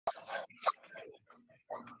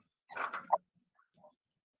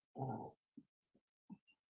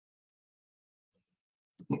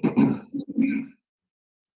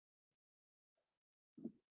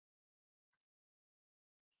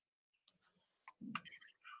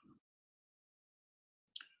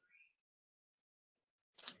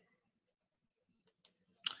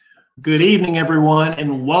Good evening, everyone,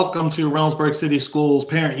 and welcome to Reynoldsburg City Schools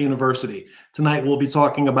Parent University. Tonight, we'll be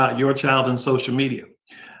talking about your child and social media.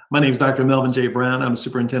 My name is Dr. Melvin J. Brown. I'm a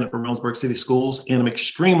superintendent for Reynoldsburg City Schools, and I'm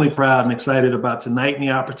extremely proud and excited about tonight and the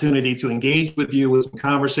opportunity to engage with you with some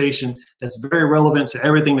conversation that's very relevant to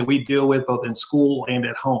everything that we deal with, both in school and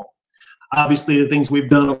at home. Obviously, the things we've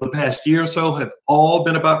done over the past year or so have all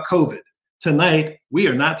been about COVID. Tonight, we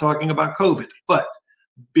are not talking about COVID, but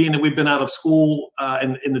being that we've been out of school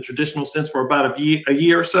in the traditional sense for about a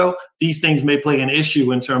year or so, these things may play an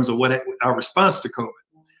issue in terms of what our response to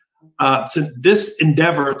COVID. So this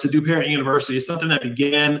endeavor to do Parent University is something that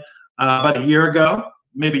began about a year ago,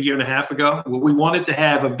 maybe a year and a half ago, where we wanted to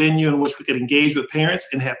have a venue in which we could engage with parents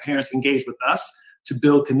and have parents engage with us to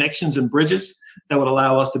build connections and bridges that would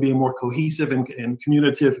allow us to be a more cohesive and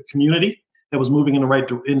communicative community that was moving in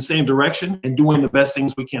the same direction and doing the best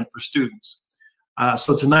things we can for students.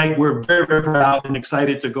 So tonight, we're very, very proud and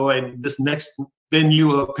excited to go at this next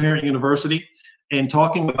venue of Parent University and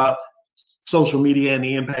talking about social media and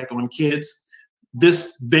the impact on kids.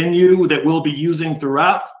 This venue that we'll be using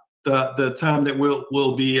throughout the time that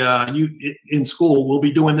we'll be in school, we'll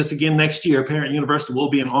be doing this again next year. Parent University will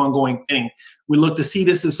be an ongoing thing. We look to see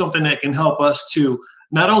this as something that can help us to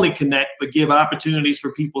not only connect, but give opportunities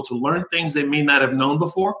for people to learn things they may not have known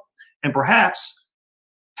before, and perhaps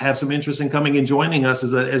have some interest in coming and joining us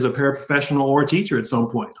as a paraprofessional or a teacher at some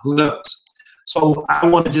point. Who knows? So I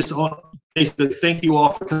want to just basically thank you all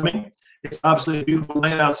for coming. It's obviously a beautiful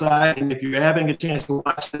night outside, and if you're having a chance to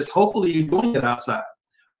watch this, hopefully you're doing it outside.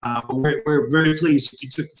 But we're very pleased that you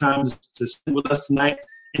took the time to spend with us tonight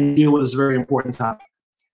and deal with this very important topic.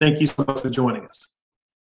 Thank you so much for joining us.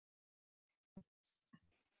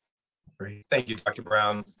 Great. Thank you, Dr.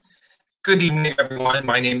 Brown. Good evening, everyone.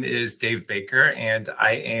 My name is Dave Baker, and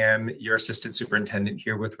I am your assistant superintendent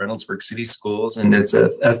here with Reynoldsburg City Schools. And it's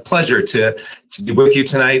a pleasure to be with you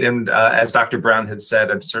tonight. And as Dr. Brown had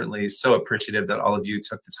said, I'm certainly so appreciative that all of you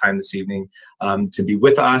took the time this evening to be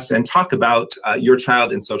with us and talk about your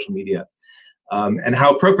child and social media. And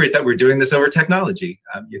how appropriate that we're doing this over technology.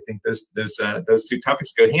 You think those two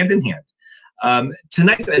topics go hand in hand.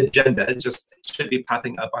 Tonight's agenda just should be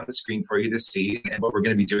popping up on the screen for you to see, and what we're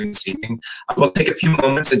going to be doing this evening. We'll take a few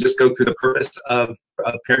moments and just go through the purpose of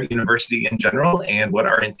Parent University in general and what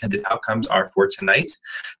our intended outcomes are for tonight.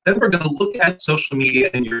 Then we're going to look at social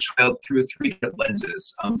media and your child through three different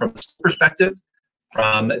lenses, from the perspective,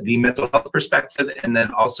 from the mental health perspective, and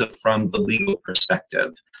then also from the legal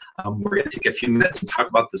perspective. We're going to take a few minutes and talk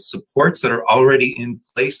about the supports that are already in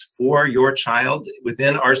place for your child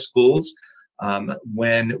within our schools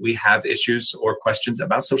when we have issues or questions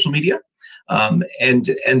about social media. And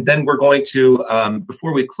then we're going to,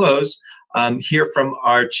 before we close, hear from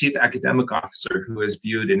our Chief Academic Officer, who has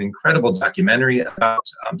viewed an incredible documentary about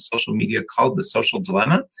social media called The Social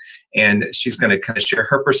Dilemma. And she's going to kind of share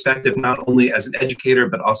her perspective, not only as an educator,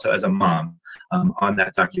 but also as a mom on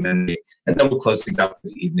that documentary. And then we'll close things out for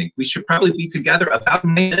the evening. We should probably be together about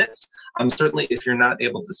 9 minutes. Certainly, if you're not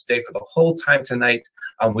able to stay for the whole time tonight,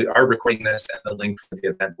 we are recording this, and the link for the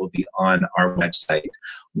event will be on our website.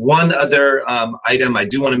 One other item I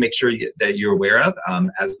do want to make sure that you're aware of,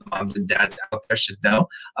 as the moms and dads out there should know,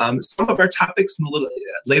 some of our topics a little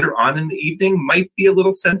later on in the evening might be a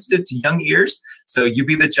little sensitive to young ears. So you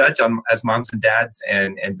be the judge as moms and dads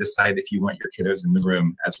and decide if you want your kiddos in the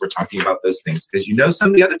room as we're talking about those things, because you know some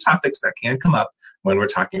of the other topics that can come up when we're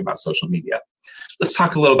talking about social media. Let's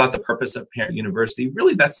talk a little about the purpose of Parent University.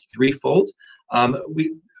 Really, that's threefold.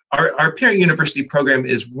 Our Parent University program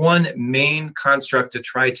is one main construct to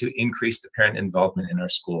try to increase the parent involvement in our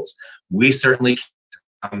schools. We certainly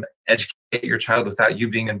educate your child without you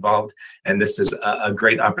being involved, and this is a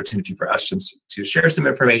great opportunity for us to share some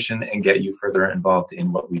information and get you further involved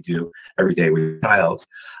in what we do every day with your child.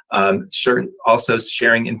 Also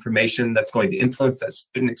sharing information that's going to influence that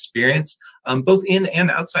student experience, both in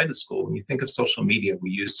and outside of school. When you think of social media,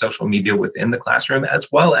 we use social media within the classroom,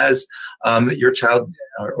 as well as your child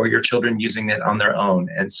or your children using it on their own.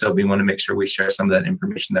 And so we want to make sure we share some of that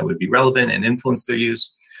information that would be relevant and influence their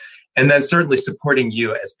use. And then certainly supporting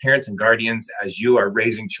you as parents and guardians as you are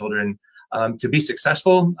raising children to be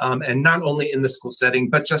successful, and not only in the school setting,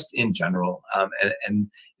 but just in general. And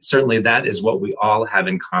certainly that is what we all have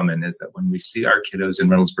in common, is that when we see our kiddos in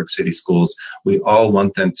Reynoldsburg City Schools, we all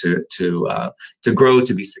want them to grow,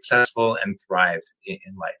 to be successful, and thrive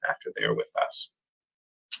in life after they are with us.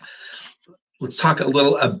 Let's talk a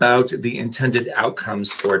little about the intended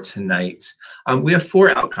outcomes for tonight. We have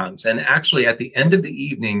 4 outcomes, and actually at the end of the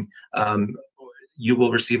evening, you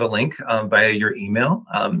will receive a link via your email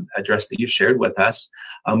address that you shared with us,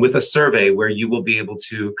 with a survey where you will be able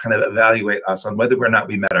to kind of evaluate us on whether or not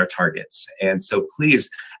we met our targets. And so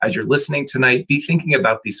please, as you're listening tonight, be thinking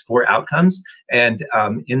about these 4 outcomes, and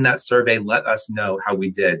in that survey, let us know how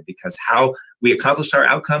we did, because how we accomplished our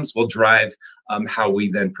outcomes will drive how we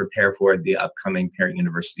then prepare for the upcoming Parent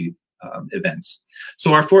University events.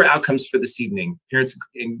 So our 4 outcomes for this evening: parents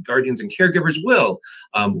and guardians and caregivers will,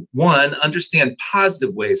 1, understand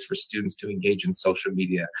positive ways for students to engage in social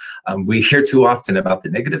media. We hear too often about the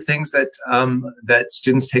negative things that that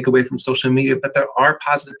students take away from social media, but there are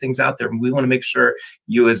positive things out there, and we want to make sure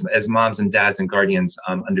you as moms and dads and guardians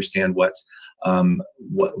understand what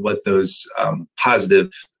those positive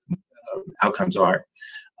outcomes are.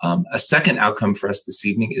 A second outcome for us this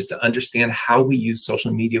evening is to understand how we use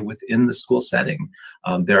social media within the school setting.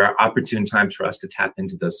 There are opportune times for us to tap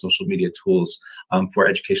into those social media tools for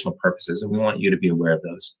educational purposes, and we want you to be aware of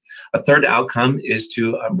those. A third outcome is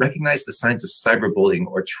to recognize the signs of cyberbullying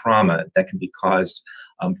or trauma that can be caused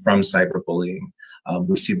from cyberbullying.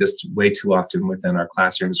 We see this way too often within our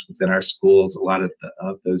classrooms, within our schools. A lot of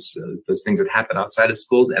those things that happen outside of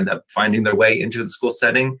schools end up finding their way into the school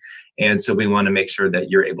setting. And so we want to make sure that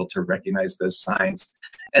you're able to recognize those signs.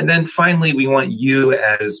 And then finally, we want you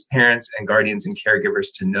as parents and guardians and caregivers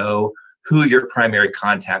to know who your primary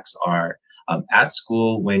contacts are at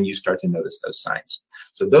school when you start to notice those signs.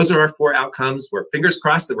 So those are our 4 outcomes. We're fingers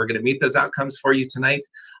crossed that we're going to meet those outcomes for you tonight.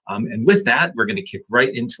 And with that, we're going to kick right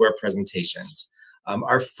into our presentations.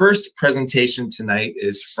 Our first presentation tonight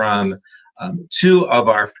is from 2 of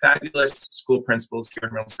our fabulous school principals here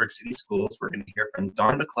in Reynoldsburg City Schools. We're going to hear from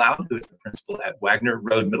Dawn McLeod, who is the principal at Wagner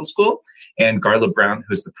Road Middle School, and Garla Brown,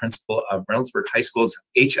 who is the principal of Reynoldsburg High School's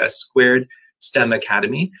HS² STEM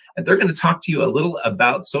Academy. And they're going to talk to you a little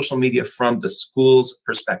about social media from the school's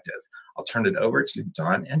perspective. I'll turn it over to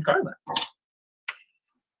Dawn and Garla.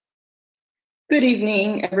 Good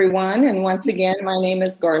evening, everyone. And once again, my name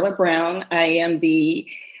is Garla Brown. I am the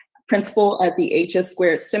principal at the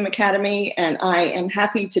HS² STEM Academy, and I am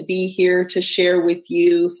happy to be here to share with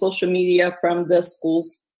you social media from the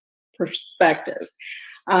school's perspective.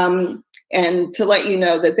 And to let you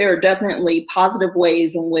know that there are definitely positive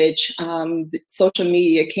ways in which social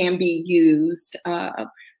media can be used at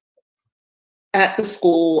the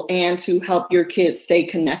school and to help your kids stay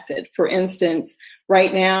connected. For instance,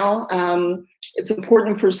 right now, it's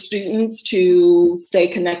important for students to stay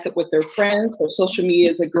connected with their friends. So social media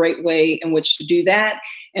is a great way in which to do that.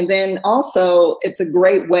 And then also, it's a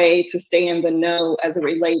great way to stay in the know as it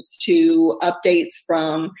relates to updates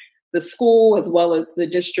from the school as well as the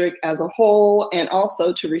district as a whole, and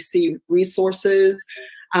also to receive resources.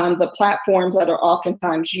 The platforms that are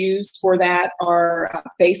oftentimes used for that are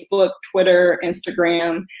Facebook, Twitter,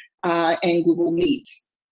 Instagram, and Google Meets.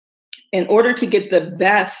 In order to get the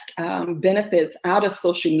best benefits out of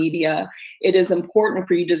social media, it is important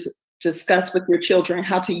for you to discuss with your children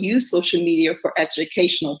how to use social media for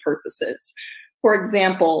educational purposes. For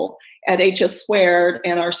example, at HS²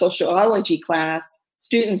 in our sociology class,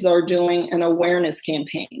 students are doing an awareness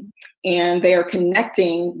campaign, and they are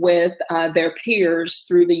connecting with their peers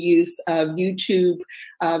through the use of YouTube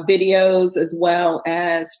videos as well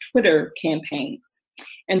as Twitter campaigns.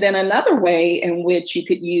 And then another way in which you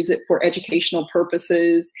could use it for educational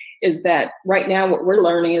purposes is that right now what we're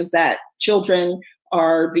learning is that children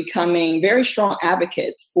are becoming very strong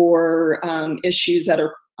advocates for issues that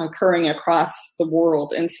are occurring across the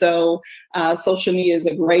world. And so social media is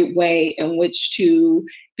a great way in which to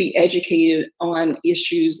be educated on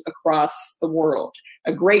issues across the world.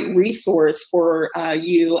 A great resource for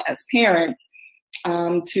you as parents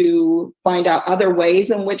to find out other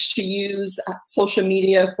ways in which to use social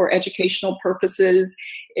media for educational purposes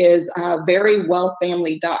is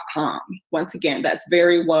verywellfamily.com. Once again, that's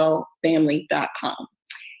verywellfamily.com.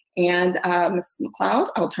 And Ms. McLeod,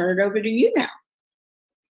 I'll turn it over to you now.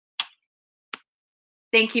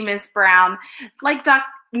 Thank you, Ms. Brown. Like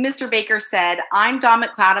Mr. Baker said, I'm Dawn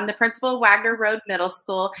McLeod. I'm the principal of Wagner Road Middle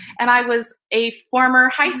School, and I was a former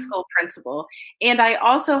high school principal. And I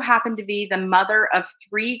also happen to be the mother of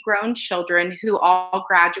 3 grown children who all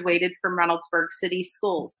graduated from Reynoldsburg City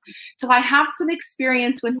Schools. So I have some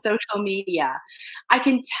experience with social media. I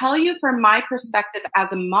can tell you from my perspective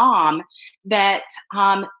as a mom that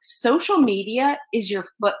social media is your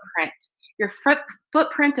footprint. Your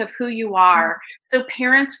footprint of who you are. So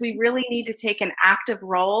parents, we really need to take an active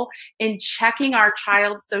role in checking our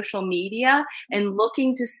child's social media and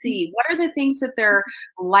looking to see what are the things that they're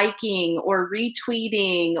liking or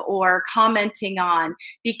retweeting or commenting on,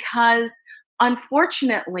 because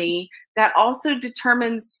unfortunately, that also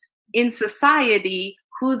determines in society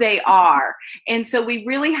who they are. And so we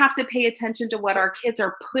really have to pay attention to what our kids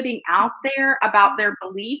are putting out there about their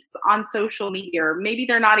beliefs on social media, or maybe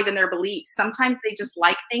they're not even their beliefs. Sometimes they just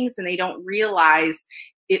like things and they don't realize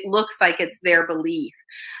it looks like it's their belief.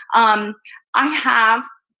 I have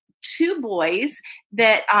 2 boys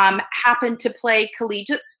that happen to play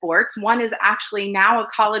collegiate sports. One is actually now a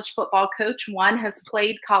college football coach. One has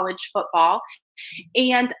played college football.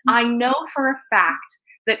 And I know for a fact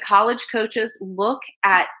that college coaches look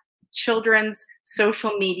at children's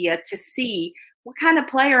social media to see what kind of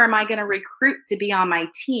player am I going to recruit to be on my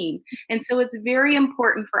team. And so it's very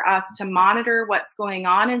important for us to monitor what's going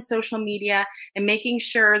on in social media and making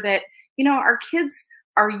sure that, you know, our kids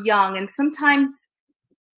are young and sometimes,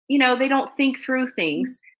 you know, they don't think through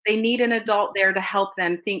things. They need an adult there to help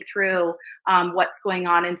them think through what's going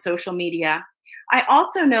on in social media. I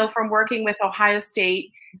also know from working with Ohio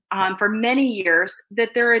State for many years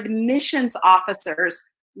that their admissions officers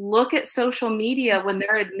look at social media when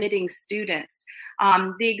they're admitting students.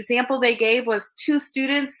 The example they gave was 2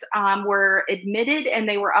 students were admitted and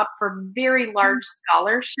they were up for very large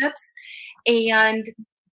scholarships, and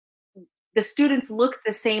the students looked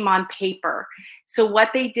the same on paper. So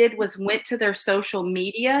what they did was went to their social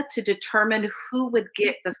media to determine who would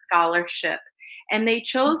get the scholarship. And they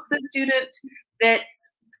chose the student that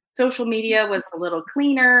social media was a little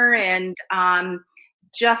cleaner and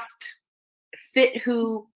just fit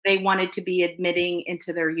who they wanted to be admitting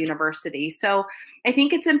into their university. So I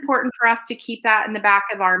think it's important for us to keep that in the back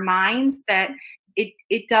of our minds, that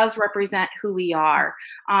it does represent who we are.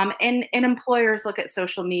 And employers look at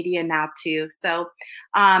social media now too. So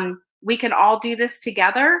we can all do this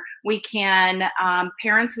together. We can,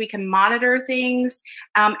 parents, we can monitor things,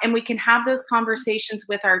 and we can have those conversations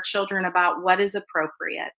with our children about what is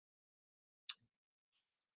appropriate.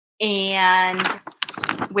 And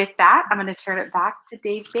with that, I'm going to turn it back to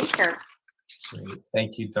Dave Baker. Great.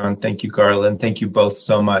 Thank you, Dawn. Thank you, Garland. Thank you both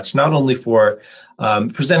so much, not only for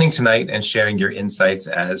presenting tonight and sharing your insights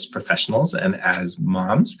as professionals and as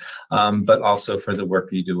moms, but also for the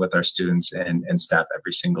work you do with our students and staff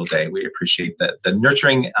every single day. We appreciate the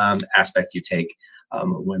nurturing aspect you take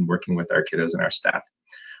when working with our kiddos and our staff.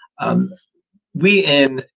 We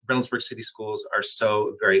in Reynoldsburg City Schools are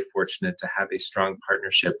so very fortunate to have a strong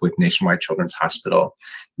partnership with Nationwide Children's Hospital.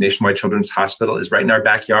 Nationwide Children's Hospital is right in our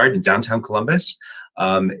backyard in downtown Columbus.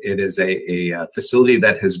 It is a facility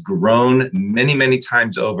that has grown many, many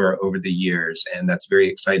times over the years, and that's very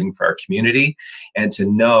exciting for our community. And to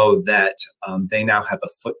know that they now have a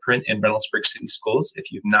footprint in Reynoldsburg City Schools.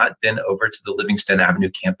 If you've not been over to the Livingston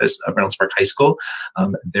Avenue campus of Reynoldsburg High School,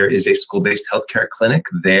 there is a school-based healthcare clinic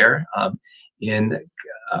there in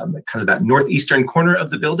kind of that northeastern corner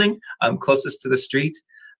of the building, closest to the street.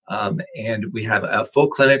 And we have a full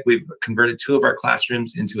clinic. We've converted 2 of our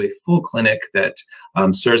classrooms into a full clinic that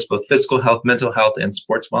serves both physical health, mental health, and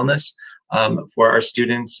sports wellness for our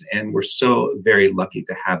students. And we're so very lucky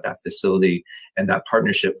to have that facility and that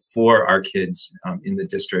partnership for our kids in the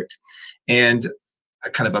district. And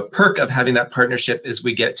kind of a perk of having that partnership is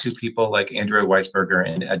we get 2 people like Andrea Weisberger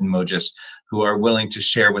and Eden Mojes who are willing to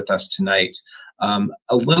share with us tonight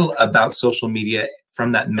a little about social media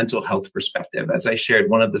from that mental health perspective. As I shared,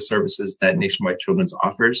 one of the services that Nationwide Children's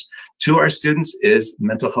offers to our students is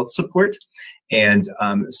mental health support. And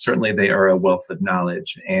certainly they are a wealth of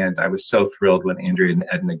knowledge. And I was so thrilled when Andrea and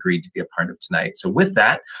Eden agreed to be a part of tonight. So with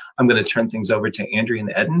that, I'm going to turn things over to Andrea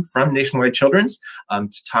and Eden from Nationwide Children's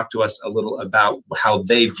to talk to us a little about how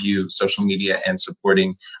they view social media and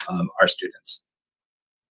supporting our students.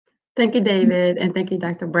 Thank you, David, and thank you,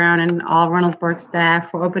 Dr. Brown, and all Reynoldsburg staff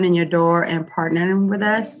for opening your door and partnering with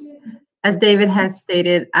us. As David has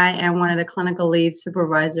stated, I am one of the clinical lead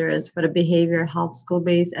supervisors for the behavioral health school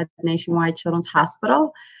base at the Nationwide Children's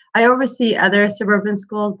Hospital. I oversee other suburban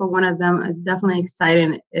schools, but one of them is definitely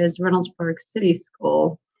exciting is Reynoldsburg City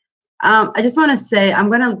School. I just want to say I'm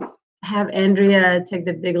going to have Andrea take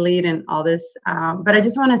the big lead in all this. But I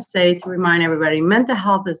just want to say, to remind everybody, mental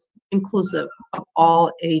health is inclusive of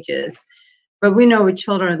all ages. But we know with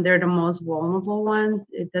children, they're the most vulnerable ones.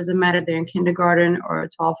 It doesn't matter if they're in kindergarten or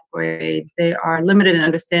 12th grade. They are limited in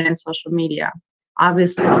understanding social media.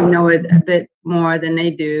 Obviously, we know it a bit more than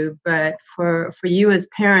they do. But for you as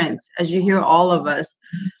parents, as you hear all of us,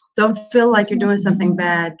 don't feel like you're doing something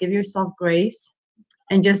bad. Give yourself grace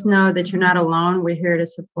and just know that you're not alone. We're here to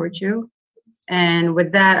support you. And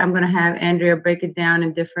with that, I'm going to have Andrea break it down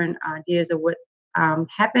in different ideas of what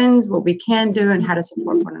happens, what we can do, and how to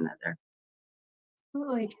support one another.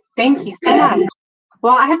 Absolutely. Thank you. Yeah.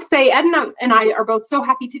 Well, I have to say, Edna and I are both so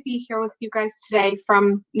happy to be here with you guys today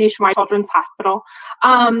from Nationwide Children's Hospital.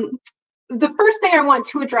 The first thing I want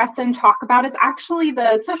to address and talk about is actually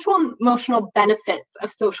the social and emotional benefits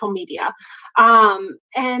of social media.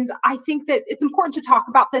 And I think that it's important to talk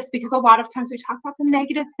about this because a lot of times we talk about the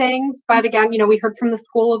negative things, but again, we heard from the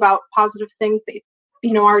school about positive things that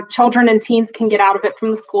our children and teens can get out of it from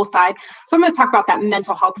the school side. So I'm going to talk about that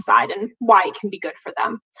mental health side and why it can be good for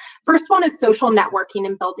them. First one is social networking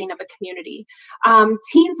and building of a community.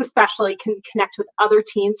 Teens especially can connect with other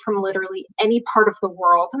teens from literally any part of the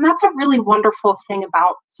world. And that's a really wonderful thing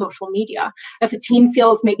about social media. If a teen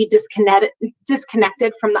feels maybe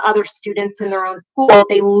disconnected from the other students in their own school,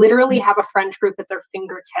 they literally have a friend group at their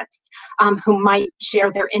fingertips who might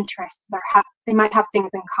share their interests or they might have things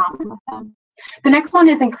in common with them. The next one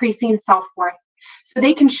is increasing self-worth. So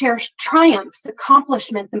they can share triumphs,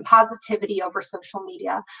 accomplishments, and positivity over social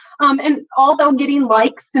media. And although getting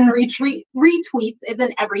likes and retweets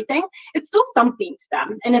isn't everything, it's still something to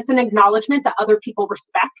them. And it's an acknowledgement that other people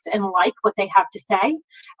respect and like what they have to say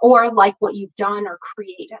or like what you've done or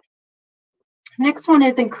created. Next one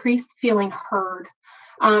is increased feeling heard.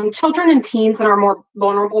 Children and teens in our more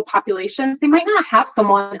vulnerable populations, they might not have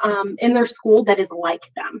someone in their school that is like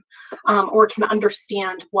them or can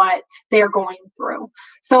understand what they're going through.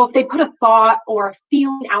 So if they put a thought or a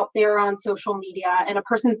feeling out there on social media and a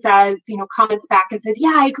person says, comments back and says,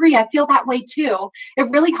 yeah, I agree, I feel that way too, it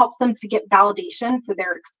really helps them to get validation for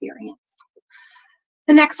their experience.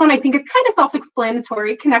 The next one I think is kind of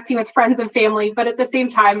self-explanatory, connecting with friends and family, but at the same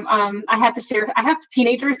time, I had to share, I have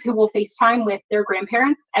teenagers who will FaceTime with their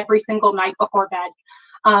grandparents every single night before bed.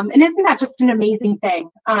 And isn't that just an amazing thing?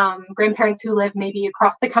 Grandparents who live maybe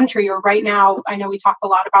across the country or right now, I know we talk a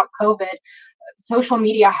lot about COVID, social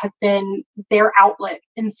media has been their outlet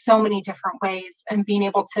in so many different ways and being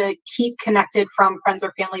able to keep connected from friends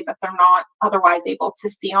or family that they're not otherwise able to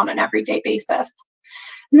see on an everyday basis.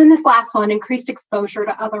 And then this last one, increased exposure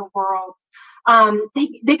to other worlds.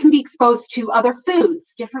 They can be exposed to other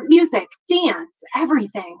foods, different music, dance,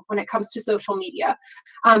 everything when it comes to social media.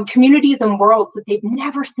 Communities and worlds that they've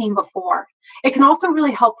never seen before. It can also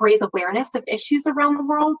really help raise awareness of issues around the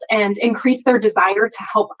world and increase their desire to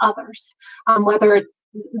help others, whether it's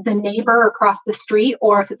the neighbor across the street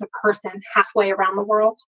or if it's a person halfway around the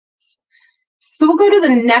world. So we'll go to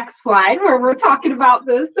the next slide where we're talking about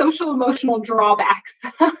the social emotional drawbacks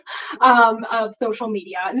of social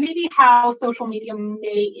media and maybe how social media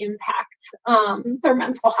may impact their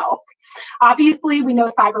mental health. Obviously, we know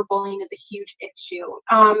cyberbullying is a huge issue.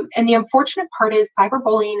 And the unfortunate part is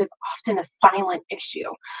cyberbullying is often a silent issue.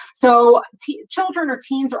 So children or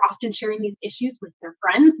teens are often sharing these issues with their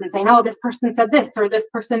friends and saying, oh, this person said this or this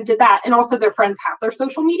person did that. And also their friends have their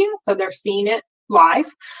social media, so they're seeing it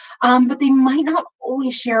live, but they might not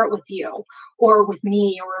always share it with you or with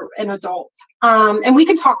me or an adult. And we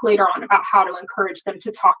can talk later on about how to encourage them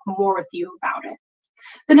to talk more with you about it.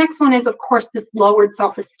 The next one is, of course, this lowered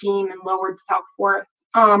self-esteem and lowered self-worth.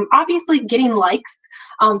 Obviously, getting likes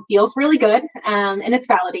feels really good and it's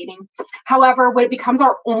validating. However, when it becomes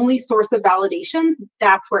our only source of validation,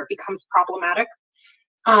 that's where it becomes problematic.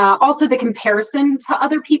 Also, the comparison to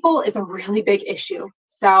other people is a really big issue.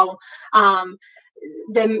 So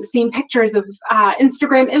them seeing pictures of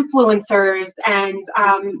Instagram influencers and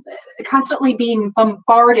constantly being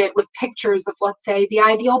bombarded with pictures of, let's say, the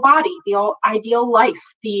ideal body, the ideal life,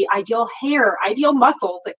 the ideal hair, ideal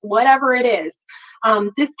muscles, like whatever it is.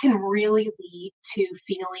 This can really lead to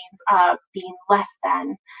feelings of being less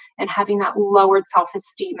than and having that lowered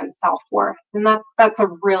self-esteem and self-worth. And that's a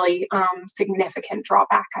really significant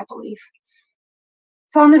drawback, I believe.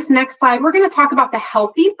 So on this next slide, we're going to talk about the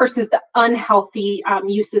healthy versus the unhealthy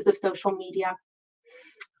uses of social media.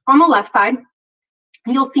 On the left side,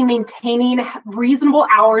 you'll see maintaining reasonable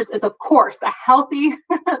hours is, of course, a healthy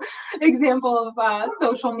example of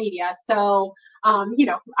social media. So,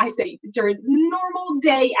 I say during normal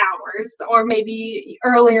day hours or maybe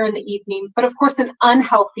earlier in the evening, but of course, an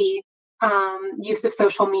unhealthy use of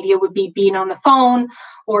social media would be being on the phone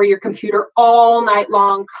or your computer all night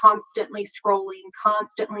long, constantly scrolling,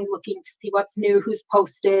 constantly looking to see what's new, who's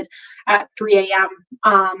posted at 3 a.m.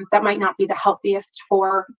 That might not be the healthiest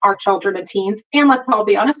for our children and teens. And let's all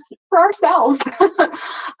be honest, for ourselves.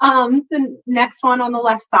 The next one on the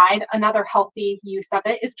left side, another healthy use of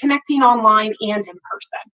it is connecting online and in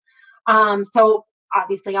person. So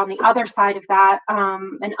obviously on the other side of that,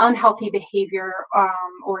 an unhealthy behavior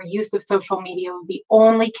or use of social media would be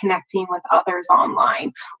only connecting with others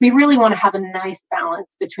online. We really want to have a nice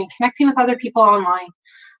balance between connecting with other people online,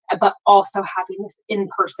 but also having this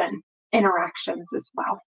in-person interactions as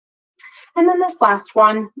well. And then this last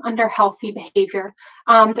one, under healthy behavior,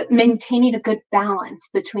 that maintaining a good balance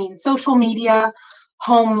between social media,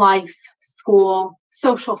 home life, school,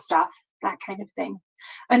 social stuff, that kind of thing.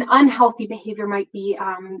 An unhealthy behavior might be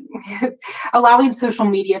allowing social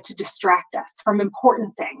media to distract us from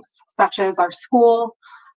important things, such as our school,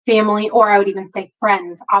 family, or I would even say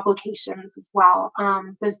friends, obligations as well.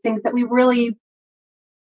 Those things that we really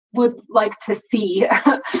would like to see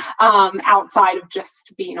outside of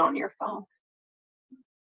just being on your phone.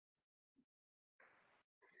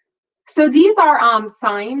 So these are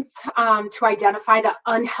signs to identify the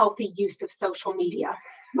unhealthy use of social media.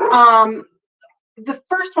 The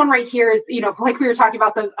first one right here is, like we were talking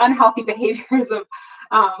about, those unhealthy behaviors of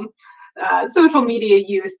social media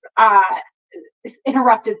use.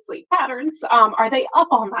 Interrupted sleep patterns. Are they up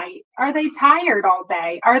all night? Are they tired all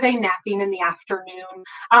day? Are they napping in the afternoon?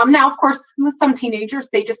 Now, of course, with some teenagers,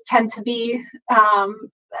 they just tend to be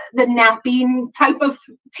the napping type of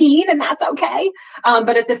teen, and that's okay.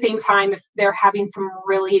 But at the same time, if they're having some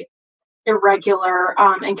really irregular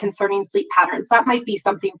and concerning sleep patterns, that might be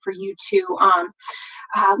something for you to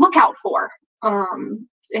look out for.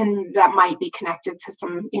 And that might be connected to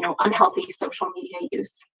some, unhealthy social media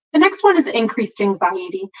use. The next one is increased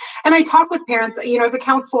anxiety. And I talk with parents, as a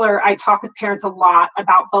counselor, I talk with parents a lot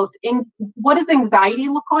about both what does anxiety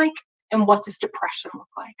look like and what does depression look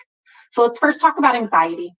like. So let's first talk about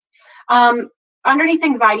anxiety. Underneath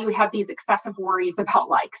anxiety, we have these excessive worries about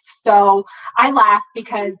likes. So I laugh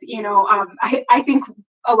because, I think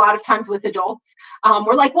a lot of times with adults,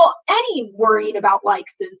 we're like, well, any worrying about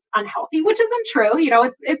likes is unhealthy, which isn't true.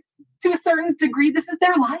 It's to a certain degree, this is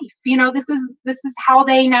their life. This is how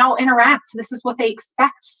they now interact. This is what they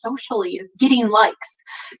expect socially, is getting likes.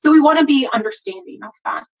 So we want to be understanding of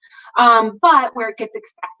that. But where it gets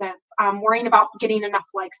excessive, worrying about getting enough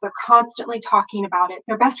likes, they're constantly talking about it.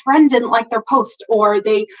 Their best friend didn't like their post, or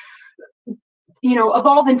they,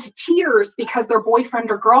 evolve into tears because their boyfriend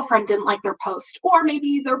or girlfriend didn't like their post, or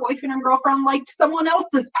maybe their boyfriend and girlfriend liked someone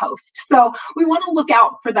else's post. So we want to look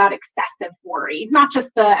out for that excessive worry, not just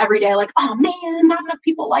the everyday, like, oh man, not enough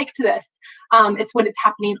people liked this. It's when it's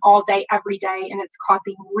happening all day, every day, and it's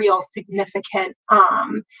causing real significant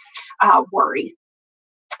worry.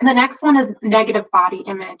 The next one is negative body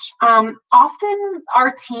image. Often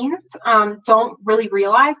our teens don't really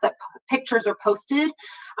realize that pictures are posted,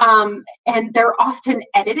 and they're often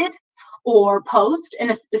edited or posed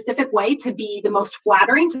in a specific way to be the most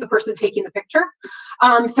flattering to the person taking the picture.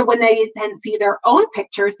 So when they then see their own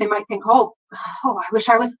pictures, they might think, oh, I wish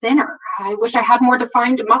I was thinner. I wish I had more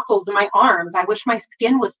defined muscles in my arms. I wish my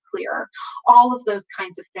skin was clearer. All of those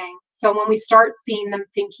kinds of things. So when we start seeing them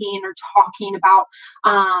thinking or talking about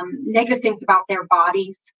negative things about their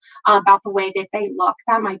bodies, about the way that they look,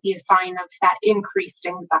 that might be a sign of that increased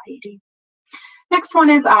anxiety. Next one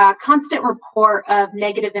is a constant report of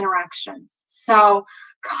negative interactions. So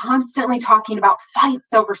constantly talking about fights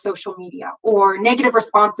over social media or negative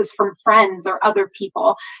responses from friends or other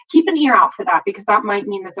people. Keep an ear out for that, because that might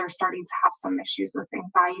mean that they're starting to have some issues with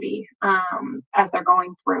anxiety as they're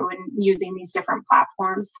going through and using these different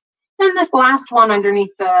platforms. And this last one underneath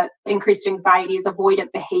the increased anxiety is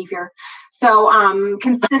avoidant behavior. So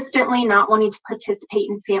consistently not wanting to participate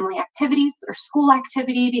in family activities or school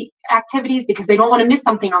activities because they don't want to miss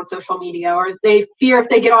something on social media, or they fear if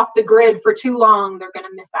they get off the grid for too long, they're going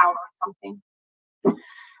to miss out on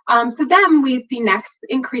something. So then we see next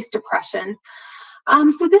increased depression.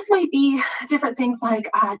 So this might be different things like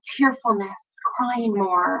tearfulness, crying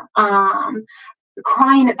more,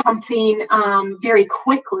 crying at something very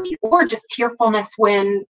quickly, or just tearfulness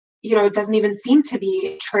when it doesn't even seem to be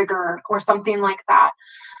a trigger or something like that.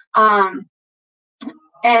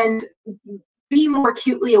 And be more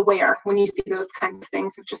acutely aware when you see those kinds of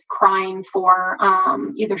things of just crying for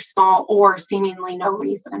either small or seemingly no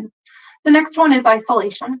reason. The next one is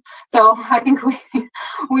isolation. So I think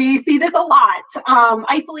we see this a lot.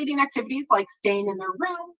 Isolating activities like staying in their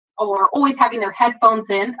room, or always having their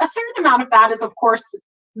headphones in. A certain amount of that is, of course,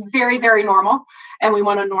 very, very normal. And we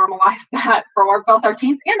want to normalize that for both our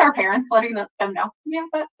teens and our parents, letting them know, yeah,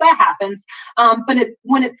 that happens. But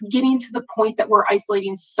when it's getting to the point that we're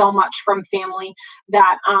isolating so much from family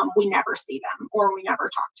that we never see them, or we never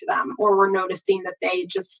talk to them, or we're noticing that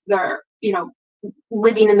they're,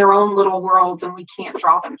 living in their own little worlds and we can't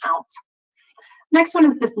draw them out. Next one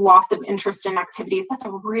is this loss of interest in activities. That's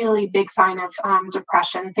a really big sign of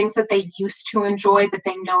depression. Things that they used to enjoy that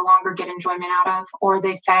they no longer get enjoyment out of, or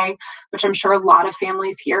they say, which I'm sure a lot of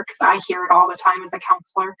families hear because I hear it all the time as a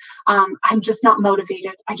counselor, I'm just not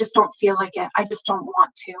motivated. I just don't feel like it. I just don't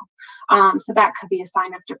want to. So that could be a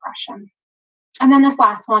sign of depression. And then this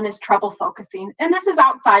last one is trouble focusing. And this is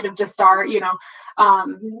outside of just our,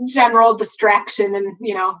 general distraction and,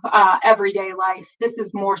 everyday life. This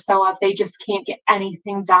is more so of they just can't get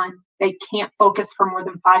anything done. They can't focus for more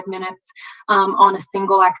than 5 minutes on a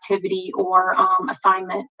single activity or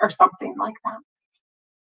assignment or something like that.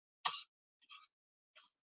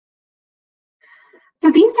 So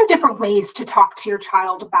these are different ways to talk to your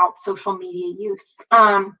child about social media use.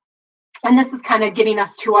 And this is kind of getting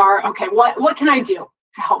us to our, okay, what can I do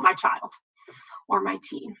to help my child or my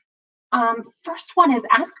teen? First one is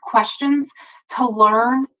ask questions to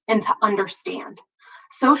learn and to understand.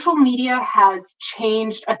 Social media has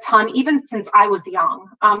changed a ton, even since I was young.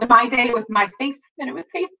 In my day, it was MySpace and it was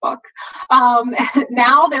Facebook.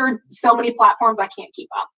 Now there are so many platforms I can't keep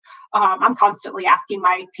up. I'm constantly asking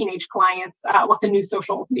my teenage clients what the new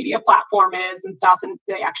social media platform is and stuff, and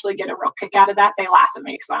they actually get a real kick out of that. They laugh at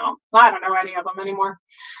me because I don't know any of them anymore.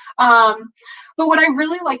 But what I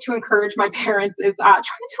really like to encourage my parents is trying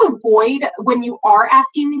to avoid, when you are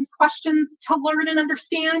asking these questions to learn and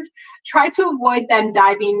understand, try to avoid then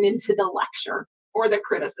diving into the lecture or the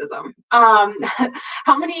criticism.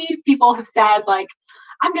 How many people have said, like,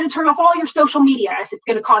 I'm going to turn off all your social media if it's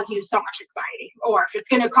going to cause you so much anxiety, or if it's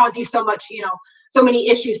going to cause you so much, so many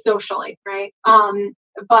issues socially, right?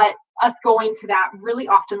 But us going to that really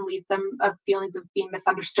often leads them of feelings of being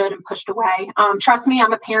misunderstood and pushed away. Trust me,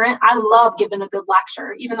 I'm a parent. I love giving a good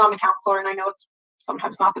lecture, even though I'm a counselor, and I know it's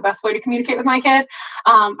sometimes not the best way to communicate with my kid.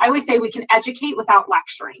 I always say we can educate without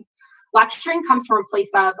lecturing. Lecturing comes from a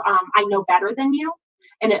place of, I know better than you,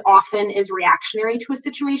 and it often is reactionary to a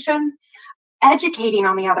situation. Educating,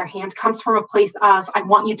 on the other hand, comes from a place of, I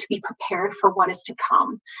want you to be prepared for what is to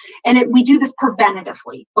come. And we do this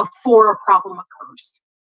preventatively before a problem occurs.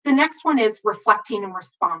 The next one is reflecting and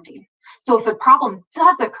responding. So if a problem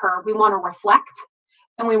does occur, we want to reflect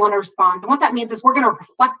and we want to respond. And what that means is we're going to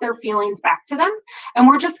reflect their feelings back to them, and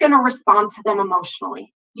we're just going to respond to them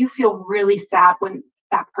emotionally. You feel really sad when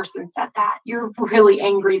that person said that. You're really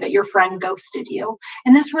angry that your friend ghosted you.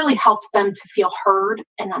 And this really helps them to feel heard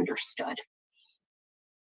and understood.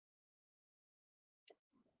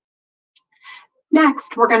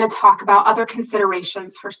 Next, we're going to talk about other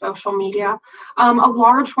considerations for social media. A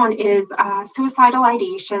large one is suicidal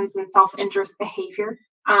ideations and self-interest behavior.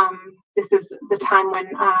 This is the time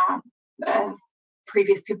when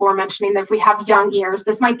previous people were mentioning that if we have young ears,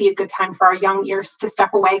 this might be a good time for our young ears to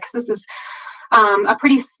step away, because this is a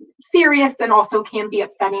pretty serious and also can be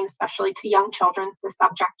upsetting, especially to young children, the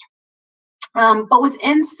subject. But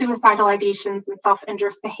within suicidal ideations and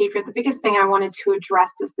self-interest behavior, the biggest thing I wanted to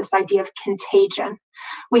address is this idea of contagion.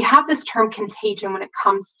 We have this term contagion when it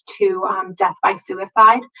comes to death by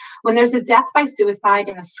suicide. When there's a death by suicide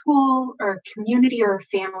in a school or a community or a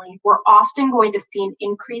family, we're often going to see an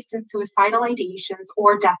increase in suicidal ideations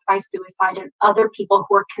or death by suicide in other people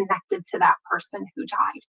who are connected to that person who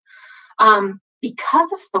died.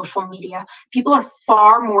 Because of social media, people are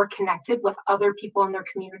far more connected with other people in their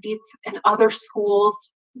communities and other schools,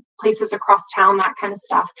 places across town, that kind of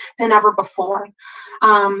stuff, than ever before.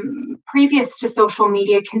 Previous to social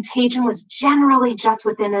media, contagion was generally just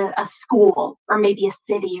within a school or maybe a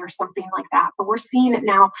city or something like that. But we're seeing it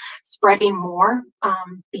now spreading more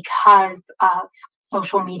because of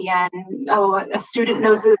social media. And a student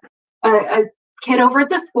knows a kid over at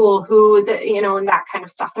the school who, and that kind of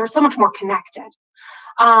stuff. They're so much more connected.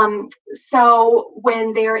 So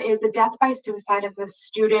when there is a death by suicide of a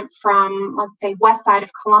student from, let's say, west side of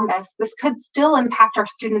Columbus, this could still impact our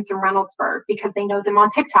students in Reynoldsburg because they know them on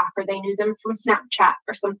TikTok or they knew them from Snapchat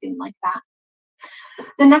or something like that.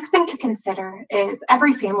 The next thing to consider is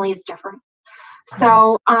every family is different.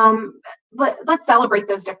 So let's celebrate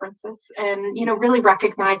those differences and, really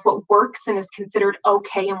recognize what works and is considered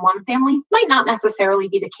okay in one family might not necessarily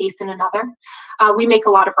be the case in another. We make a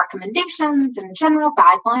lot of recommendations and general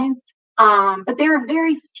guidelines, but there are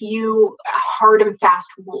very few hard and fast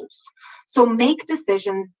rules. So make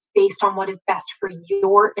decisions based on what is best for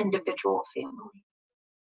your individual family.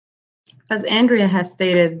 As Andrea has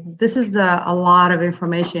stated, this is a lot of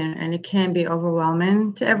information and it can be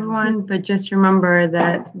overwhelming to everyone, but just remember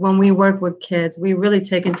that when we work with kids, we really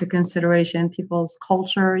take into consideration people's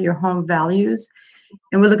culture, your home values,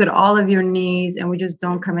 and we look at all of your needs and we just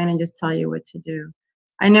don't come in and just tell you what to do.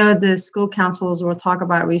 I know the school councils will talk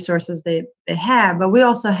about resources they have, but we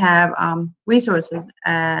also have resources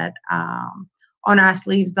at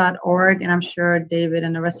onoursleeves.org, and I'm sure David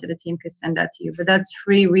and the rest of the team could send that to you. But that's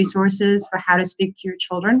free resources for how to speak to your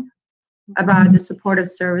children about the supportive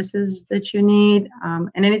services that you need, and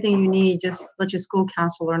anything you need, just let your school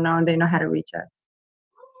counselor know, and they know how to reach us.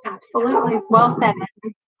 Absolutely. Well said.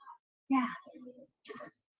 Yeah.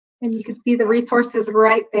 And you can see the resources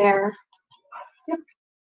right there. Yep.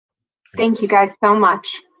 Thank you guys so much.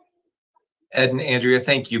 Ed and Andrea,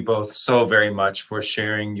 thank you both so very much for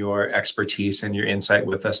sharing your expertise and your insight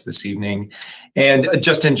with us this evening. And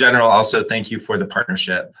just in general, also thank you for the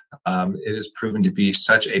partnership. It has proven to be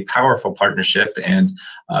such a powerful partnership. And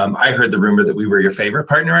I heard the rumor that we were your favorite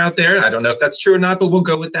partner out there. I don't know if that's true or not, but we'll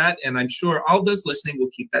go with that. And I'm sure all those listening will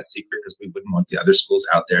keep that secret because we wouldn't want the other schools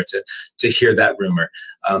out there to hear that rumor.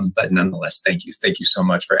 But nonetheless, thank you. Thank you so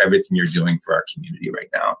much for everything you're doing for our community right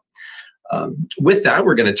now. With that,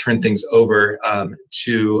 we're going to turn things over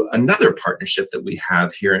to another partnership that we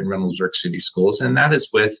have here in Reynoldsburg City Schools, and that is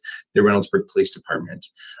with the Reynoldsburg Police Department.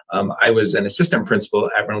 I was an assistant principal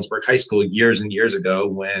at Reynoldsburg High School years and years ago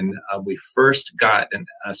when we first got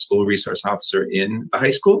a school resource officer in the high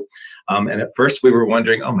school. And at first we were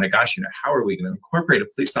wondering, oh my gosh, how are we going to incorporate a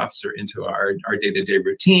police officer into our day-to-day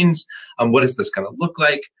routines? What is this going to look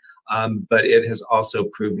like? But it has also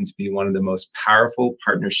proven to be one of the most powerful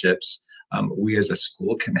partnerships we as a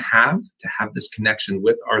school can have, to have this connection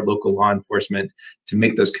with our local law enforcement, to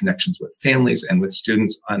make those connections with families and with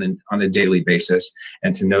students on a daily basis,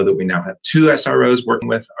 and to know that we now have 2 SROs working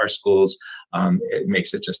with our schools. It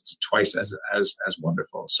makes it just twice as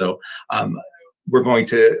wonderful. So we're going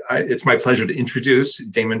to, it's my pleasure to introduce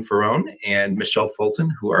Damon Ferrone and Michelle Fulton,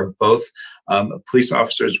 who are both police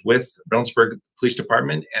officers with Reynoldsburg Police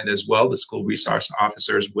Department, and as well the school resource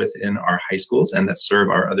officers within our high schools and that serve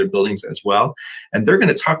our other buildings as well. And they're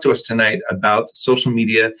going to talk to us tonight about social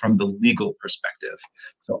media from the legal perspective.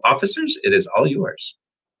 So officers, it is all yours.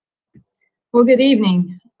 Well, good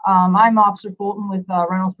evening. I'm Officer Fulton with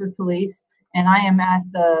Reynoldsburg Police, and I am at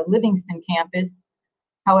the Livingston campus.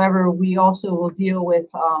 However, we also will deal with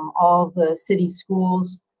all the city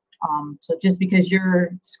schools. So just because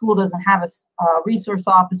your school doesn't have a resource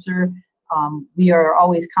officer, we are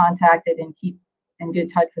always contacted and keep in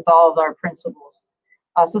good touch with all of our principals.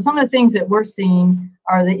 So some of the things that we're seeing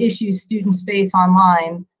are the issues students face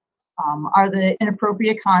online, are the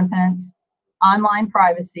inappropriate contents, online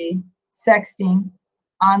privacy, sexting,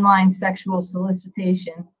 online sexual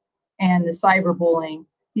solicitation, and the cyberbullying.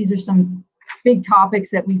 These are some big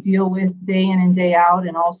topics that we deal with day in and day out,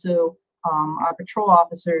 and also our patrol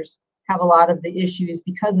officers have a lot of the issues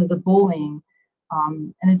because of the bullying.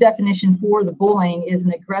 And the definition for the bullying is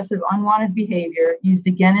an aggressive, unwanted behavior used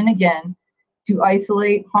again and again to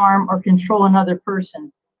isolate, harm, or control another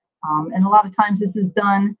person. And a lot of times this is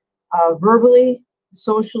done verbally,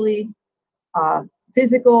 socially,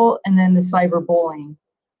 physical, and then the cyberbullying.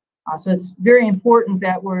 So it's very important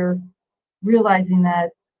that we're realizing that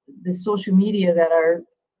the social media, that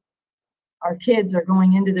our kids are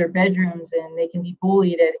going into their bedrooms and they can be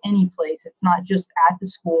bullied at any place. It's not just at the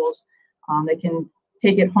schools. They can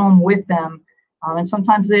take it home with them. And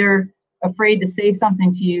sometimes they're afraid to say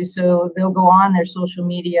something to you, so they'll go on their social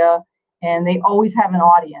media, and they always have an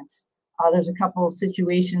audience. There's a couple of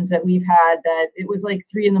situations that we've had that it was like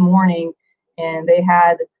 3 in the morning, and they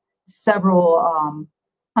had several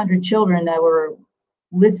hundred children that were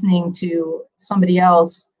listening to somebody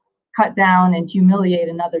else cut down and humiliate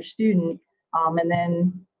another student. And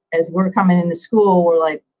then as we're coming into school, we're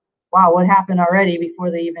like, wow, what happened already, before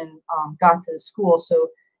they even got to the school. So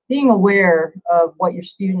being aware of what your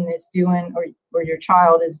student is doing, or your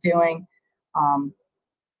child is doing,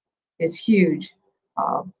 is huge.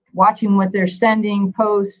 Watching what they're sending,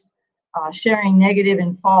 posts, sharing negative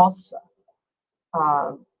and false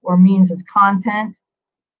or means of content.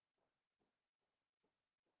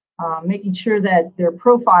 Making sure that their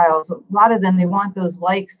profiles, a lot of them, they want those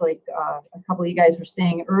likes, like a couple of you guys were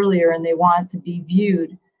saying earlier, and they want to be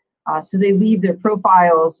viewed. So they leave their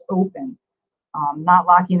profiles open, not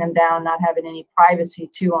locking them down, not having any privacy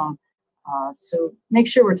to them. So make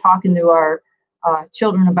sure we're talking to our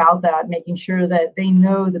children about that, making sure that they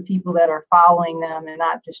know the people that are following them and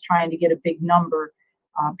not just trying to get a big number,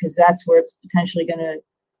 because that's where it's potentially going to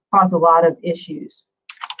cause a lot of issues.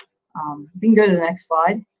 We can go to the next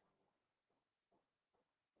slide.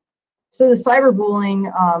 So the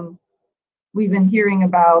cyberbullying we've been hearing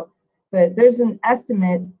about, but there's an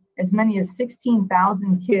estimate as many as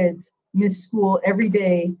 16,000 kids miss school every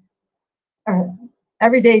day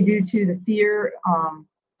due to the fear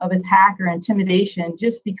of attack or intimidation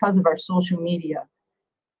just because of our social media.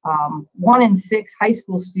 1 in 6 high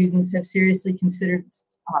school students have seriously considered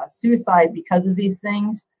suicide because of these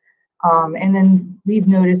things. And then we've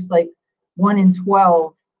noticed like 1 in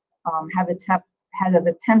 12 have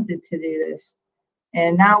attempted to do this.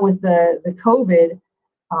 And now with the COVID,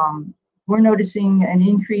 we're noticing an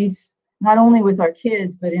increase not only with our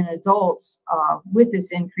kids, but in adults with this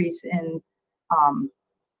increase in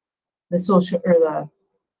the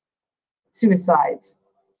suicides.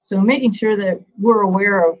 So making sure that we're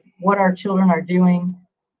aware of what our children are doing.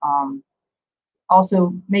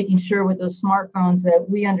 Also making sure with those smartphones that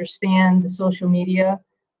we understand the social media,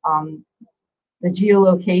 the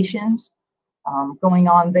geolocations going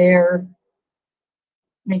on there,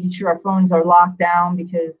 making sure our phones are locked down,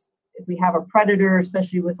 because if we have a predator,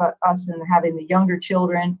 especially with us and having the younger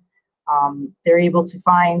children, they're able to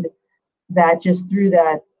find that just through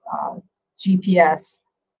that GPS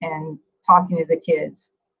and talking to the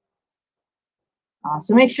kids.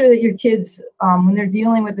 So make sure that your kids, when they're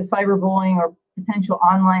dealing with the cyberbullying or potential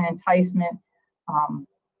online enticement,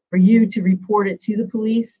 for you to report it to the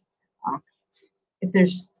police. If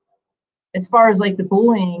there's, as far as like the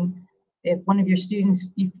bullying, if one of your students,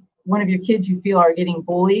 one of your kids you feel are getting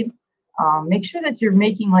bullied, make sure that you're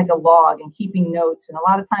making like a log and keeping notes. And a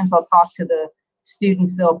lot of times I'll talk to the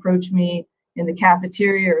students, they'll approach me in the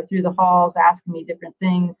cafeteria or through the halls asking me different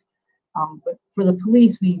things. But for the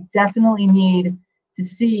police, we definitely need to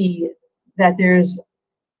see that there's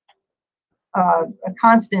a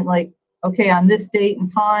constant, like, okay, on this date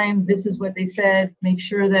and time, this is what they said. Make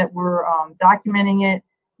sure that we're documenting it.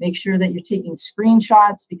 Make sure that you're taking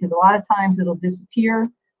screenshots, because a lot of times it'll disappear.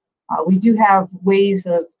 We do have ways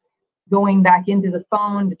of going back into the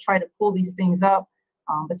phone to try to pull these things up,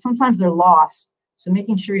 but sometimes they're lost. So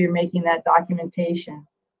making sure you're making that documentation.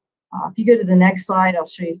 If you go to the next slide, I'll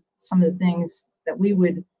show you some of the things that we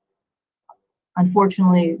would,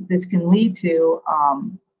 unfortunately, this can lead to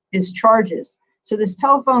is charges. So this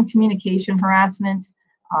telephone communication harassment,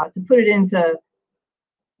 to put it into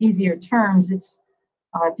easier terms, it's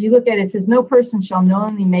if you look at it, it says no person shall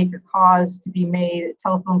knowingly make or cause to be made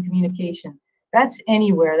telephone communication. That's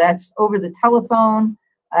anywhere. That's over the telephone.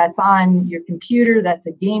 That's on your computer. That's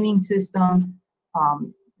a gaming system.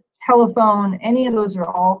 Telephone, any of those are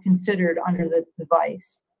all considered under the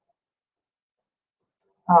device.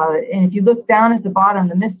 And if you look down at the bottom,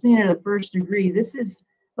 the misdemeanor of the first degree, this is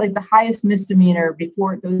like the highest misdemeanor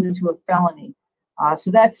before it goes into a felony.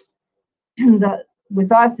 So that's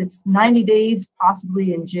with us, it's 90 days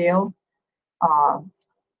possibly in jail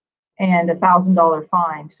and $1,000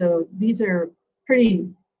 fine. So these are pretty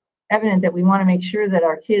evident that we want to make sure that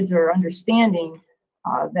our kids are understanding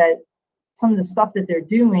that some of the stuff that they're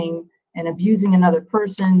doing and abusing another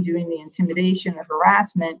person, doing the intimidation or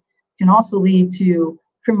harassment, can also lead to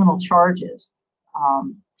criminal charges.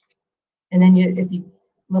 And then if you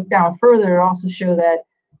look down further, it also show that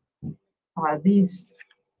these,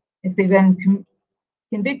 if they've been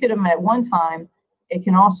convicted of them at one time, it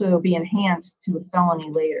can also be enhanced to a felony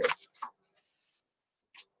later.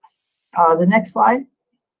 The next slide.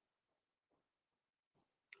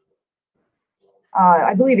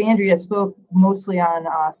 I believe Andrea spoke mostly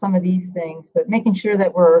on some of these things, but making sure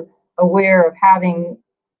that we're aware of having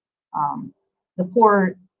the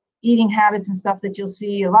poor eating habits and stuff that you'll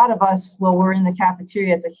see. A lot of us, while we're in the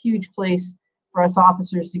cafeteria, it's a huge place for us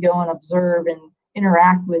officers to go and observe and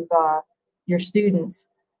interact with your students.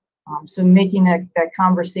 So making that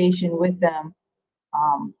conversation with them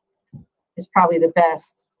is probably the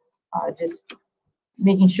best. Just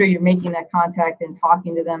making sure you're making that contact and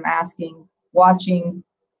talking to them, asking, watching,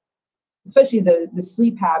 especially the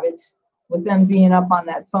sleep habits with them being up on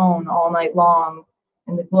that phone all night long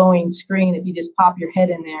and the glowing screen. If you just pop your head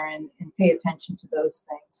in there and pay attention to those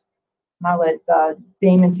things. And I'll let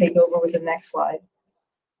Damon take over with the next slide.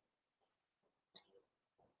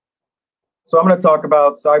 So I'm going to talk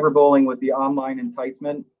about cyberbullying with the online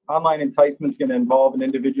enticement. Online enticement is going to involve an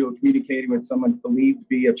individual communicating with someone believed to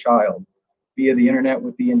be a child via the internet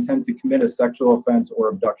with the intent to commit a sexual offense or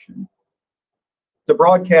abduction. It's a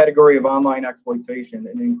broad category of online exploitation,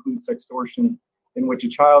 and it includes sextortion, in which a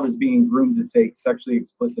child is being groomed to take sexually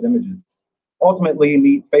explicit images. Ultimately,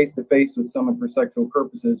 meet face-to-face with someone for sexual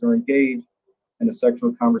purposes or engage in a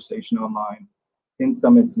sexual conversation online. In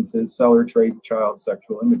some instances, sell or trade child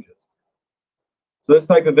sexual images. So this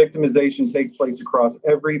type of victimization takes place across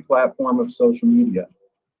every platform of social media.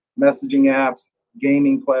 messaging apps,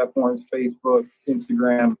 gaming platforms, Facebook,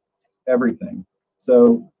 Instagram, everything.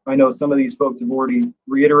 So I know some of these folks have already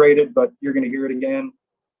reiterated, but you're going to hear it again.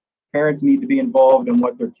 Parents need to be involved in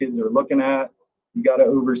what their kids are looking at. You got to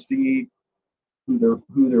oversee who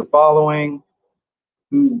they're following,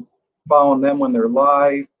 who's following them when they're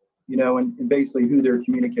live, you know, and basically who they're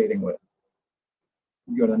communicating with.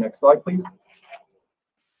 Go to the next slide, please.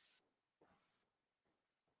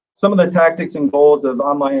 Some of the tactics and goals of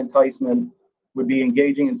online enticement would be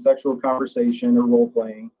engaging in sexual conversation or role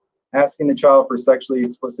playing, asking the child for sexually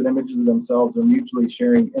explicit images of themselves or mutually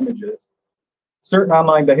sharing images. Certain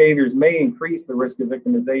online behaviors may increase the risk of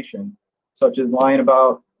victimization, such as lying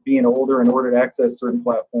about being older in order to access certain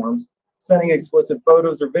platforms, sending explicit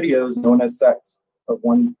photos or videos known as sex of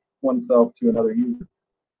oneself to another user.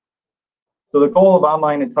 So the goal of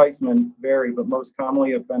online enticement vary, but most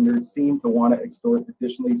commonly offenders seem to want to extort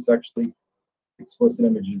additionally sexually explicit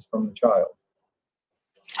images from the child.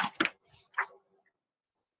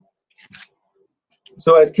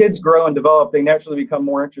 So as kids grow and develop, they naturally become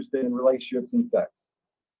more interested in relationships and sex.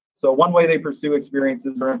 So one way they pursue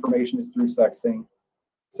experiences or information is through sexting.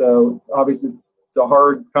 So obviously it's a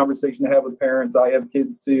hard conversation to have with parents. I have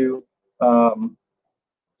kids too.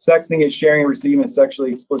 Sexting is sharing and receiving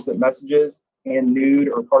sexually explicit messages and nude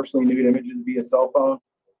or partially nude images via cell phone.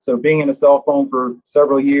 So being in a cell phone for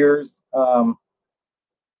several years,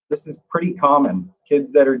 this is pretty common.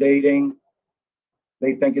 Kids that are dating,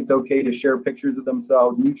 they think it's okay to share pictures of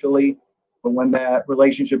themselves mutually, but when that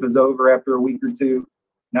relationship is over after a week or two,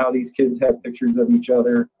 now these kids have pictures of each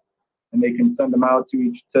other and they can send them out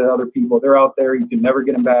to other people. They're out there, you can never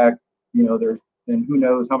get them back. You know, and who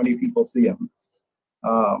knows how many people see them.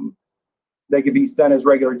 They could be sent as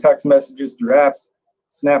regular text messages through apps,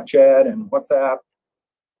 Snapchat and WhatsApp.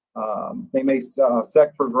 They may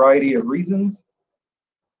sect for a variety of reasons.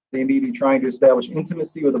 They may be trying to establish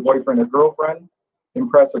intimacy with a boyfriend or girlfriend,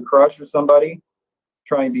 impress a crush or somebody,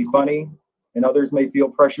 try and be funny, and others may feel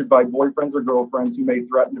pressured by boyfriends or girlfriends who may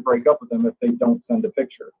threaten to break up with them if they don't send a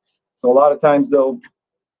picture. So a lot of times they'll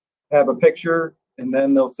have a picture and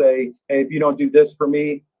then they'll say, hey, if you don't do this for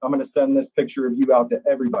me, I'm going to send this picture of you out to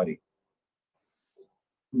everybody.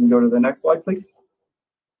 You can go to the next slide, please.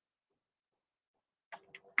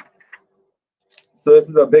 So this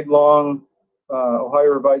is a big, long Ohio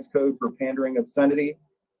Revised Code for pandering obscenity.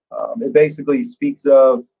 It basically speaks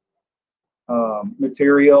of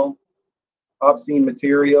material, obscene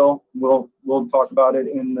material. We'll talk about it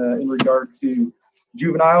in regard to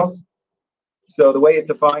juveniles. So the way it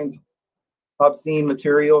defines obscene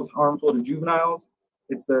materials harmful to juveniles,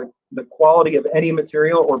 it's the quality of any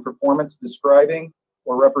material or performance describing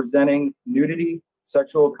or representing nudity,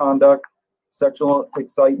 sexual conduct, sexual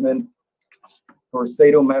excitement, or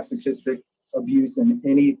sadomasochistic abuse in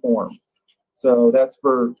any form. So that's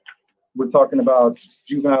we're talking about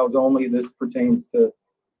juveniles only. This pertains to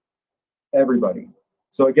everybody.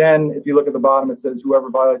 So again, if you look at the bottom, it says whoever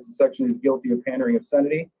violates the section is guilty of pandering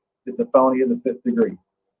obscenity. It's a felony of the 5th degree.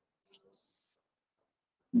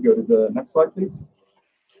 You go to the next slide, please.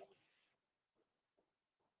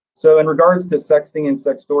 So in regards to sexting and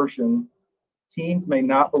sextortion, teens may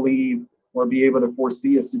not believe or be able to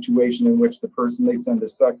foresee a situation in which the person they send a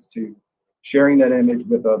sext to sharing that image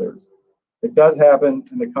with others. It does happen,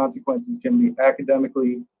 and the consequences can be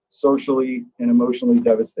academically, socially, and emotionally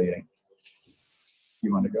devastating.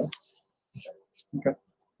 You want to go? Okay.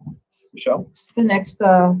 Michelle? The next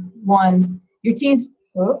one, your teens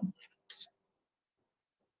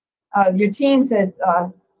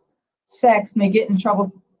that sex may get in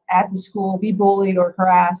trouble at the school, be bullied or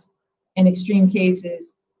harassed, in extreme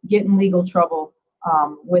cases, get in legal trouble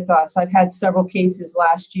with us. I've had several cases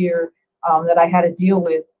last year that I had to deal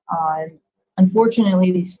with.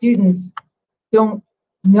 Unfortunately, these students don't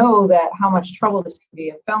know that how much trouble this can be.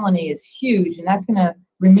 A felony is huge, and that's going to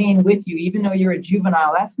remain with you. Even though you're a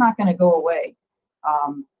juvenile, that's not going to go away.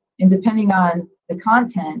 And depending on the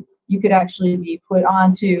content, you could actually be put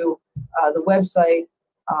onto the website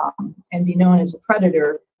and be known as a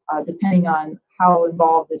predator, depending on how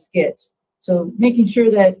involved this gets. So making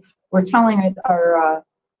sure that we're telling our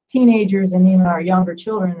teenagers and even our younger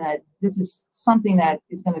children that this is something that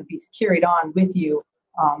is going to be carried on with you,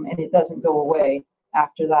 and it doesn't go away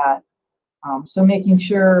after that. So making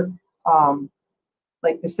sure,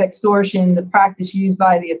 like the sextortion, the practice used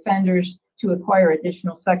by the offenders to acquire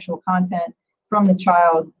additional sexual content from the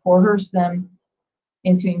child coerce them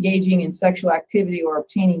into engaging in sexual activity or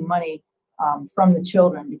obtaining money from the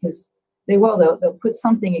children, because they'll put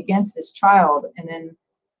something against this child, and then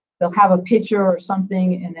they'll have a picture or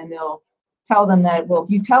something, and then they'll tell them that, well, if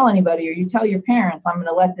you tell anybody or you tell your parents, I'm going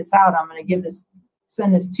to let this out, I'm going to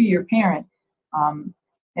send this to your parent.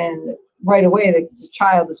 And right away, the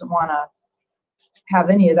child doesn't want to have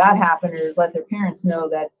any of that happen or let their parents know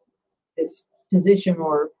that this position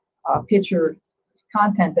or picture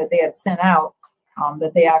content that they had sent out,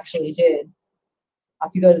 that they actually did.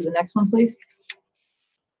 If you go to the next one, please.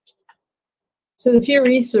 So the peer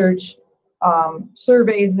research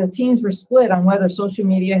surveys, the teams were split on whether social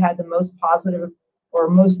media had the most positive or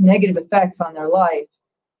most negative effects on their life.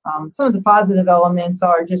 Some of the positive elements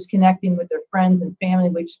are just connecting with their friends and family,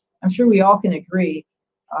 which I'm sure we all can agree.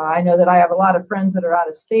 I know that I have a lot of friends that are out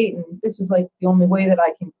of state, and this is like the only way that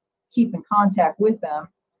I can keep in contact with them.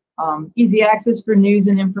 Easy access for news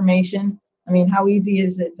and information. I mean, how easy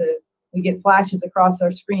is it we get flashes across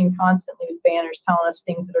our screen constantly with banners telling us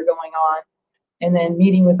things that are going on, and then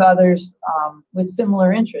meeting with others with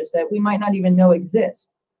similar interests that we might not even know exist.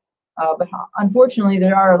 But unfortunately,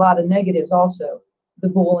 there are a lot of negatives also. The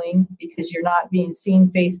bullying, because you're not being seen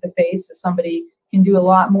face to face, so somebody can do a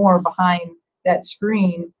lot more behind that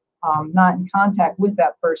screen, not in contact with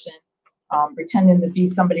that person, pretending to be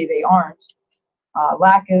somebody they aren't.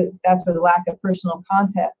 That's where the lack of personal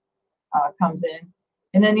contact comes in.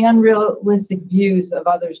 And then the unrealistic views of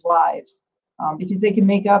others' lives, because they can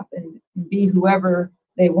make up and be whoever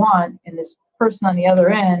they want, and this person on the other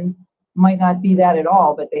end might not be that at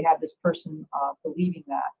all, but they have this person believing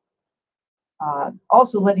that.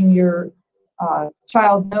 Also letting your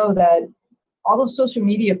child know that all those social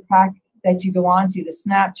media that you go on to, the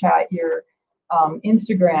Snapchat, your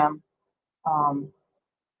Instagram,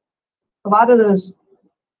 a lot of those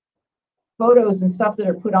photos and stuff that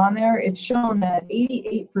are put on there, it's shown that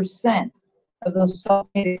 88% of those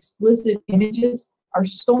self-made explicit images are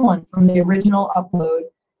stolen from the original upload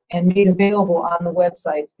and made available on the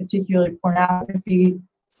websites, particularly pornography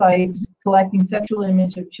sites collecting sexual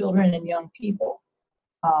image of children and young people.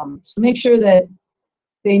 So make sure that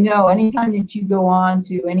they know anytime that you go on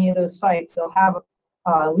to any of those sites, they'll have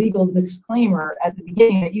a legal disclaimer at the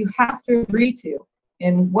beginning that you have to agree to.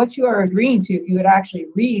 And what you are agreeing to, if you would actually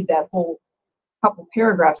read that whole couple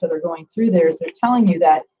paragraphs that are going through there, is they're telling you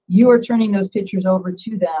that you are turning those pictures over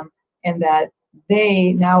to them and that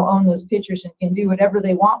they now own those pictures and can do whatever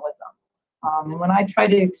they want with them. And when I try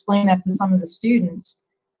to explain that to some of the students,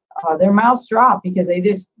 their mouths drop because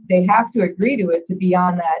they have to agree to it to be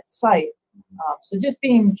on that site. So just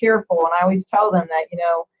being careful, and I always tell them that,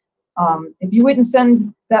 if you wouldn't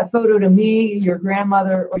send that photo to me, your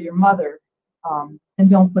grandmother, or your mother, then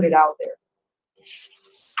don't put it out there.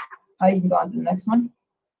 You can go on to the next one.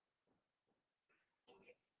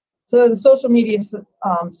 So the social media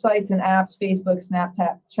sites and apps, Facebook,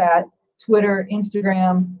 Snapchat, Twitter,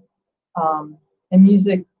 Instagram, and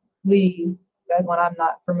Musical.ly, that one I'm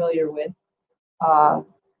not familiar with,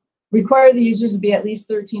 require the users to be at least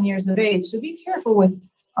 13 years of age. So be careful with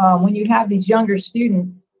when you have these younger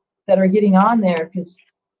students that are getting on there, because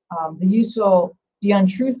the use will be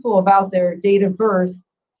untruthful about their date of birth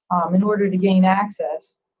in order to gain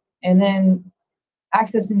access. And then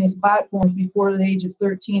accessing these platforms before the age of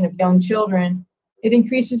 13 of young children, it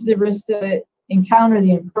increases the risk to encounter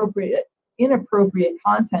the inappropriate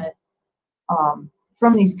content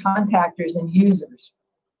from these contactors and users.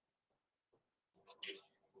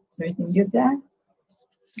 Is there anything you get that?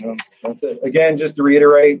 No, that's it. Again, just to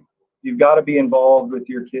reiterate, you've got to be involved with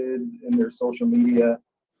your kids in their social media.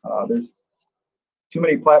 There's too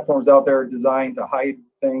many platforms out there designed to hide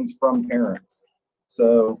things from parents.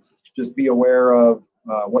 So just be aware of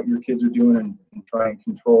what your kids are doing and try and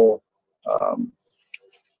control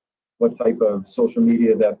what type of social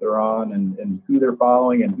media that they're on and who they're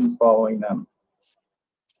following and who's following them.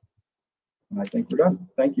 And I think we're done.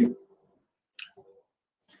 Thank you.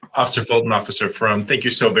 Officer Fulton, Officer Frum, thank you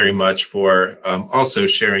so very much for also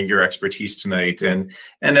sharing your expertise tonight, and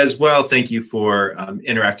as well, thank you for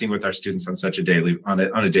interacting with our students on such a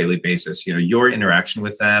daily basis. You know, your interaction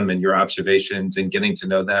with them and your observations and getting to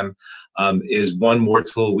know them is one more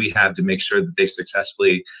tool we have to make sure that they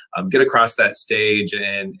successfully get across that stage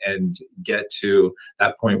and get to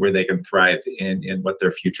that point where they can thrive in what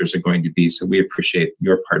their futures are going to be. So we appreciate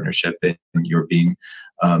your partnership and your being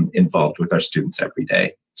involved with our students every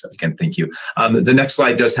day. So again, thank you. The next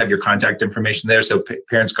slide does have your contact information there. So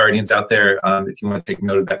parents, guardians out there, if you want to take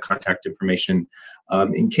note of that contact information,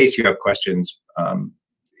 in case you have questions,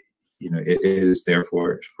 you know, it is there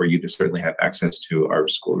for you to certainly have access to our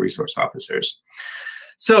school resource officers.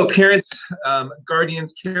 So parents,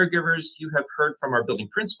 guardians, caregivers, you have heard from our building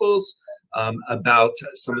principals. about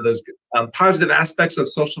some of those positive aspects of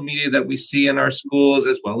social media that we see in our schools,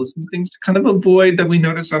 as well as some things to kind of avoid that we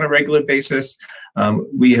notice on a regular basis.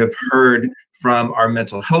 We have heard from our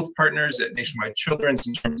mental health partners at Nationwide Children's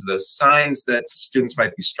in terms of those signs that students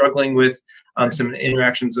might be struggling with, some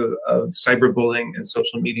interactions of cyberbullying and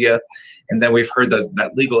social media. And then we've heard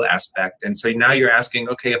that legal aspect. And so now you're asking,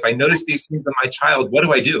 okay, if I notice these things in my child, what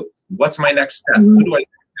do I do? What's my next step? What do I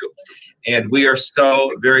do? And we are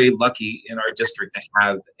so very lucky in our district to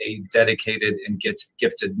have a dedicated and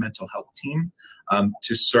gifted mental health team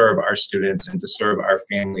to serve our students and to serve our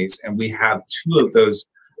families. And we have two of those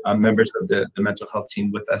members of the mental health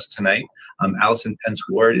team with us tonight. Allison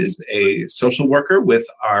Pence-Ward is a social worker with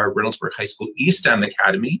our Reynoldsburg High School East End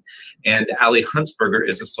Academy, and Allie Huntsberger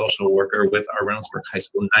is a social worker with our Reynoldsburg High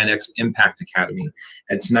School 9X Impact Academy.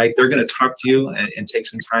 And tonight they're going to talk to you and take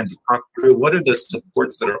some time to talk through what are the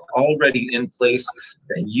supports that are already in place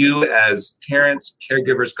that you as parents,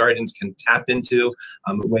 caregivers, guardians can tap into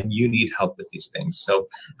when you need help with these things. So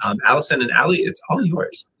Allison and Allie, it's all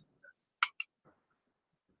yours.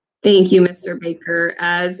 Thank you, Mr. Baker.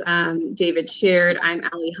 As David shared, I'm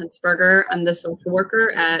Allie Huntsberger. I'm the social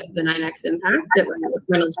worker at the 9X Impact at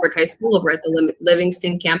Reynoldsburg High School over at the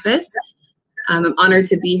Livingston campus. I'm honored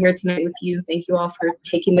to be here tonight with you. Thank you all for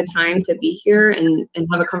taking the time to be here and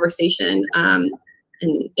have a conversation,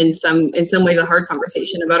 in some ways a hard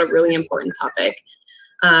conversation about a really important topic.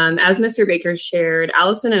 As Mr. Baker shared,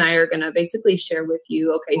 Allison and I are going to basically share with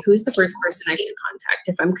you, okay, who's the first person I should contact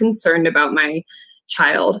if I'm concerned about my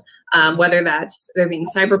child, whether that's they're being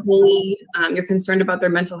cyberbullied, you're concerned about their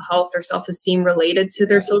mental health or self-esteem related to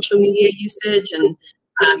their social media usage, and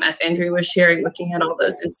as Andrea was sharing, looking at all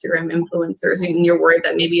those Instagram influencers, and you're worried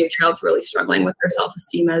that maybe your child's really struggling with their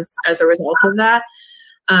self-esteem as a result of that.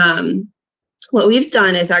 What we've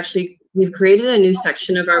done is actually we've created a new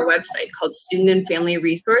section of our website called Student and Family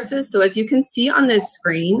Resources. So as you can see on this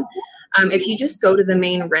screen, if you just go to the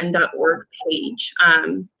main ren.org page,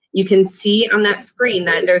 you can see on that screen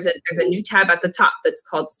that there's a new tab at the top that's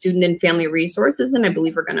called Student and Family Resources, and I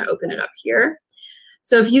believe we're going to open it up here.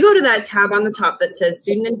 So if you go to that tab on the top that says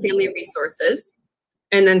Student and Family Resources,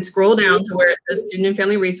 and then scroll down to where it says Student and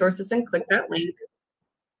Family Resources and click that link,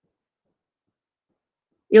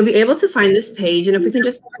 you'll be able to find this page. And if we can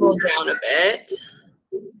just scroll down a bit.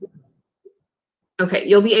 Okay,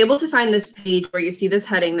 you'll be able to find this page where you see this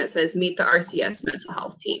heading that says Meet the RCS Mental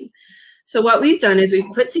Health Team. So what we've done is we've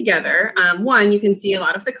put together, one, you can see a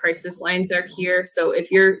lot of the crisis lines are here. So if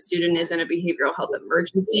your student is in a behavioral health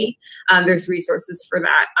emergency, there's resources for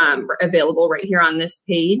that available right here on this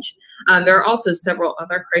page. There are also several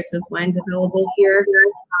other crisis lines available here.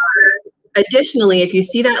 Additionally, if you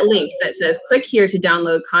see that link that says click here to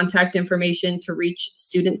download contact information to reach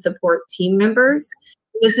student support team members,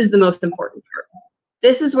 this is the most important part.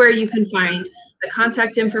 This is where you can find the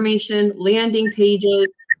contact information, landing pages,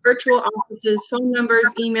 virtual offices, phone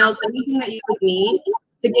numbers, emails, anything that you would need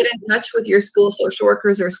to get in touch with your school social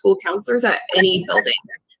workers or school counselors at any building.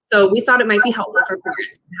 So we thought it might be helpful for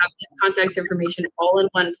parents to have this contact information all in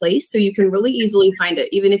one place so you can really easily find it.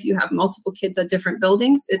 Even if you have multiple kids at different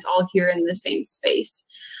buildings, it's all here in the same space.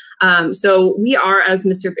 So we are, as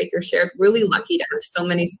Mr. Baker shared, really lucky to have so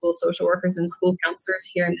many school social workers and school counselors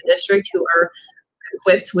here in the district who are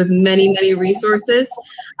equipped with many, many resources.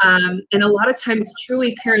 And a lot of times,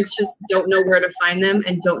 truly, parents just don't know where to find them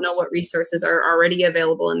and don't know what resources are already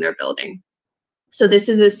available in their building. So this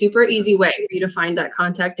is a super easy way for you to find that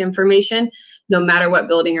contact information, no matter what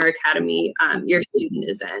building or academy your student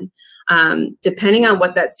is in. Depending on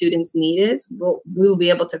what that student's need is, we'll be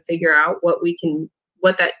able to figure out what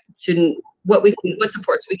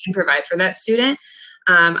supports we can provide for that student.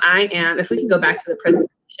 If we can go back to the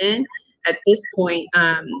presentation, at this point,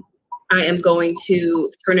 I am going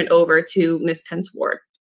to turn it over to Ms. Pence-Ward.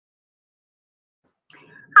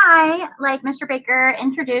 Hi, like Mr. Baker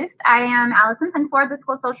introduced, I am Allison Pence-Ward, the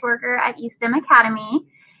school social worker at East End Academy.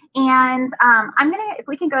 And if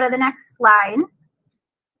we can go to the next slide,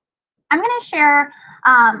 I'm gonna share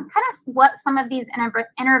kind of what some of these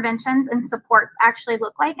interventions and supports actually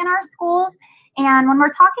look like in our schools. And when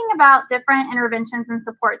we're talking about different interventions and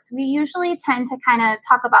supports, we usually tend to kind of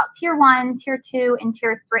talk about tier 1, tier 2, and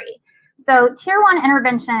tier 3. So tier 1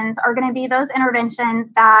 interventions are going to be those interventions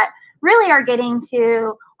that really are getting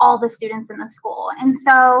to all the students in the school. And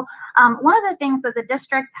so one of the things that the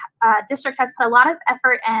district has put a lot of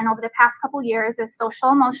effort in over the past couple years is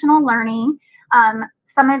social emotional learning.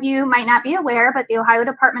 Some of you might not be aware, but the Ohio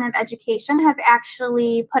Department of Education has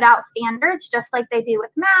actually put out standards just like they do with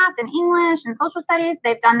math and English and social studies.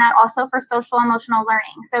 They've done that also for social emotional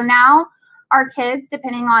learning. So now our kids,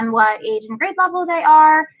 depending on what age and grade level they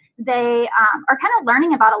are kind of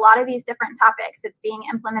learning about a lot of these different topics. It's being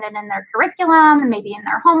implemented in their curriculum, maybe in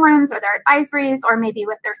their homerooms or their advisories, or maybe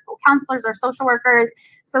with their school counselors or social workers.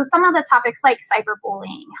 So some of the topics like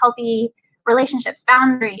cyberbullying, healthy relationships,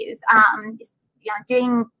 boundaries,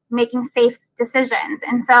 making safe decisions.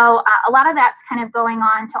 And so a lot of that's kind of going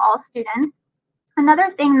on to all students.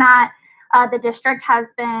 Another thing that the district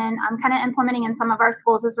has been kind of implementing in some of our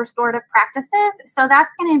schools is restorative practices. So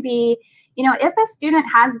that's going to be, if a student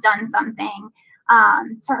has done something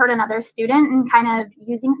to hurt another student, and kind of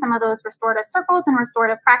using some of those restorative circles and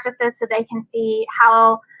restorative practices so they can see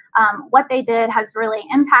how what they did has really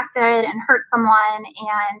impacted and hurt someone.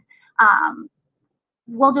 And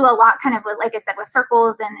we'll do a lot kind of with, like I said, with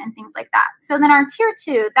circles and things like that. So then our tier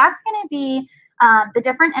 2, that's going to be the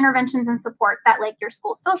different interventions and support that like your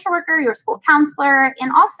school social worker, your school counselor,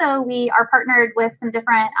 and also we are partnered with some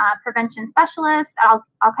different prevention specialists. I'll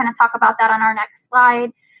kind of talk about that on our next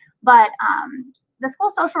slide. But the school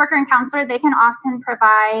social worker and counselor, they can often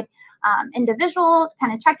provide individual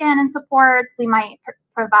kind of check-in and supports. We might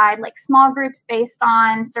provide like small groups based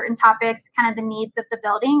on certain topics, kind of the needs of the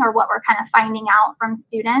building or what we're kind of finding out from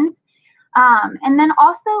students. And then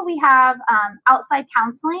also we have outside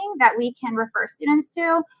counseling that we can refer students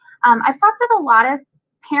to. I've talked with a lot of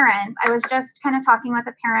parents. I was just kind of talking with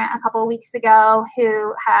a parent a couple of weeks ago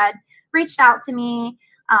who had reached out to me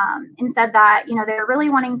and said that, they're really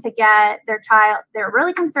wanting to get their child, they're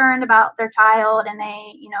really concerned about their child, and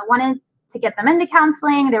they, wanted to get them into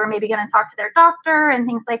counseling. They were maybe going to talk to their doctor and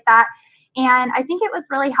things like that. And I think it was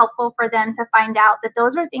really helpful for them to find out that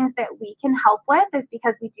those are things that we can help with, is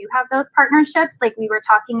because we do have those partnerships like we were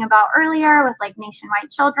talking about earlier with like Nationwide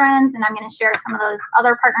Children's, and I'm going to share some of those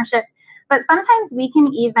other partnerships. But sometimes we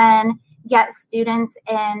can even get students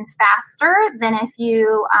in faster than if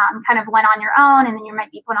you kind of went on your own, and then you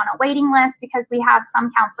might be put on a waiting list, because we have some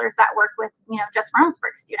counselors that work with, just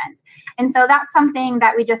Reynoldsburg students. And so that's something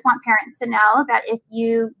that we just want parents to know, that if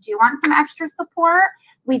you do want some extra support,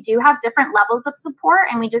 we do have different levels of support,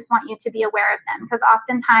 and we just want you to be aware of them, because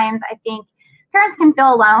oftentimes I think parents can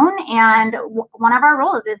feel alone, and one of our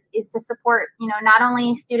roles is to support, not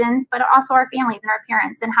only students, but also our families and our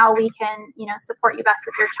parents, and how we can, support you best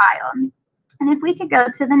with your child. And if we could go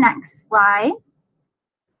to the next slide.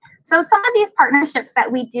 So some of these partnerships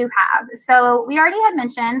that we do have. So we already had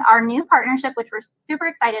mentioned our new partnership, which we're super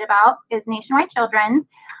excited about, is Nationwide Children's.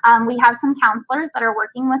 We have some counselors that are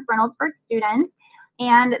working with Reynoldsburg students.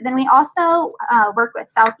 And then we also work with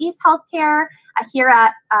Southeast Healthcare. Here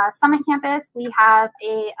at Summit Campus, we have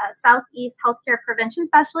a Southeast Healthcare Prevention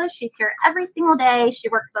Specialist. She's here every single day. She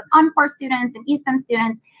works with Encore students and ESTEM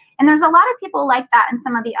students. And there's a lot of people like that in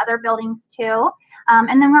some of the other buildings too.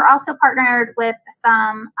 And then we're also partnered with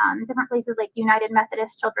some different places like United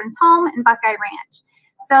Methodist Children's Home and Buckeye Ranch.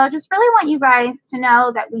 So just really want you guys to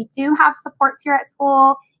know that we do have supports here at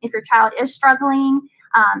school if your child is struggling.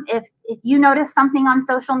 If you notice something on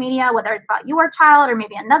social media, whether it's about your child or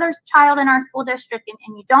maybe another child in our school district,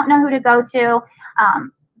 and you don't know who to go to,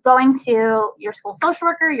 going to your school social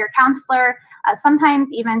worker, your counselor, sometimes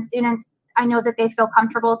even students, I know that they feel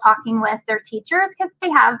comfortable talking with their teachers because they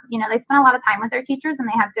have, they spend a lot of time with their teachers and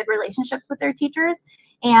they have good relationships with their teachers.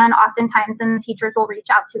 And oftentimes then the teachers will reach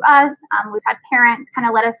out to us. We've had parents kind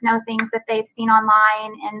of let us know things that they've seen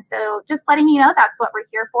online. And so just letting you know that's what we're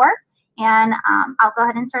here for. And I'll go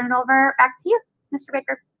ahead and turn it over back to you, Mr.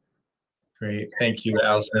 Baker. Great. Thank you,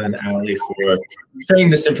 Allison and Allie, for sharing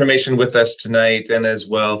this information with us tonight, and as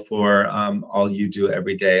well for all you do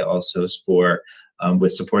every day also for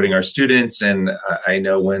with supporting our students. And I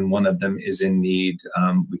know when one of them is in need,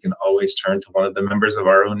 we can always turn to one of the members of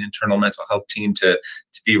our own internal mental health team to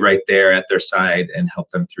be right there at their side and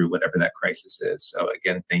help them through whatever that crisis is. So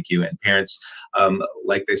again, thank you. And parents,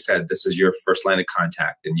 like they said, this is your first line of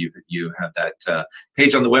contact, and you have that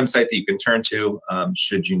page on the website that you can turn to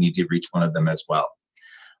should you need to reach one of them as well.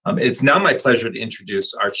 It's now my pleasure to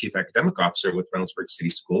introduce our Chief Academic Officer with Reynoldsburg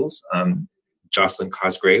City Schools, Jocelyn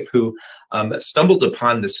Cosgrave, who stumbled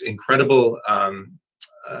upon this incredible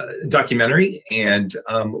documentary and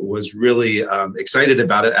was really excited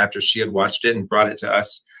about it after she had watched it and brought it to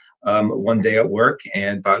us one day at work,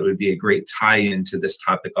 and thought it would be a great tie-in to this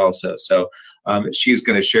topic also. So she's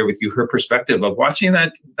going to share with you her perspective of watching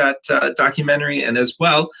that documentary, and as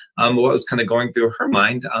well what was kind of going through her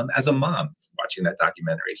mind as a mom watching that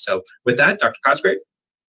documentary. So with that, Dr. Cosgrave.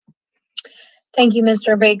 Thank you,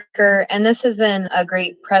 Mr. Baker. And this has been a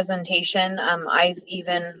great presentation. I've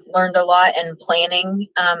even learned a lot in planning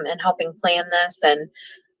and helping plan this. And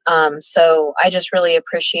So I just really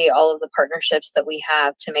appreciate all of the partnerships that we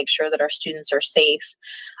have to make sure that our students are safe.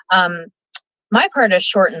 My part is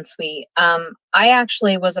short and sweet. I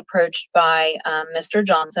actually was approached by Mr.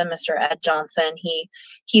 Johnson, Mr. Ed Johnson.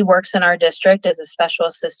 He works in our district as a special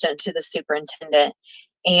assistant to the superintendent.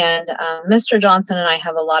 And Mr. Johnson and I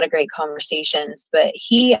have a lot of great conversations, but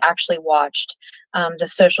he actually watched The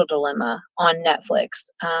Social Dilemma on Netflix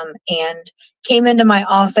and came into my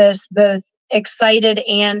office both excited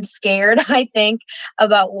and scared, I think,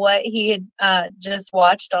 about what he had just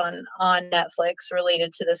watched on Netflix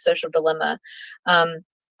related to The Social Dilemma.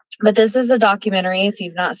 But this is a documentary, if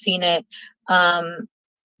you've not seen it,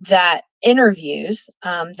 that interviews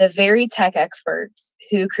the very tech experts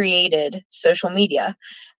who created social media.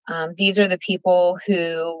 These are the people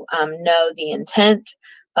who know the intent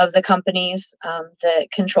of the companies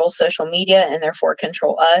that control social media and therefore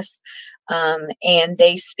control us. And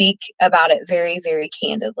they speak about it very, very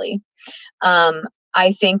candidly.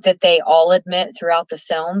 I think that they all admit throughout the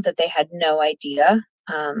film that they had no idea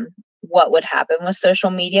what would happen with social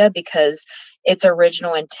media because its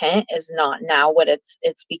original intent is not now what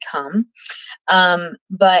it's become.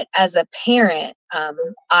 But as a parent,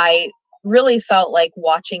 I really felt like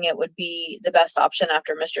watching it would be the best option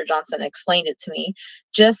after Mr. Johnson explained it to me,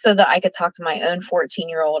 just so that I could talk to my own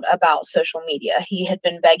 14-year-old about social media. He had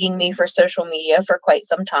been begging me for social media for quite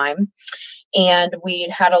some time. And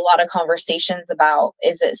we'd had a lot of conversations about,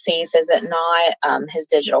 is it safe, is it not, his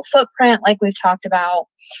digital footprint, like we've talked about.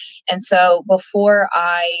 And so before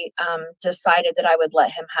I decided that I would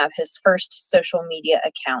let him have his first social media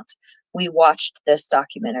account, we watched this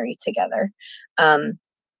documentary together.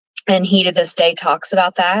 And he to this day talks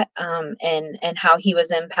about that and how he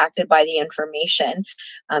was impacted by the information.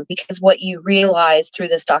 Because what you realize through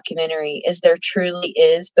this documentary is there truly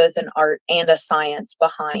is both an art and a science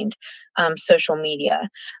behind social media.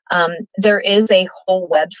 There is a whole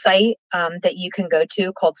website that you can go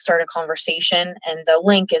to called Start a Conversation, and the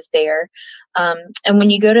link is there. And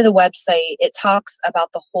when you go to the website, it talks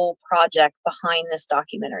about the whole project behind this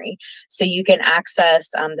documentary. So you can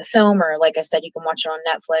access the film, or like I said, you can watch it on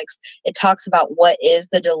Netflix. It talks about what is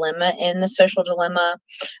the dilemma in The Social Dilemma.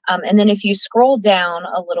 And then if you scroll down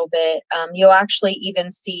a little bit, you'll actually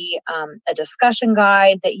even see a discussion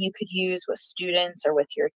guide that you could use with students or with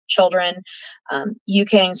your children. You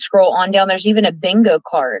can scroll on down. There's even a bingo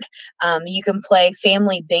card. You can play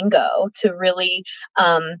family bingo to really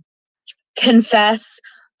confess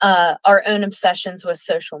our own obsessions with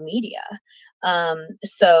social media.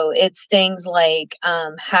 So it's things like,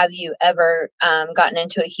 have you ever gotten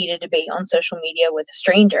into a heated debate on social media with a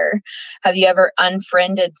stranger? Have you ever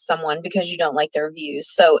unfriended someone because you don't like their views?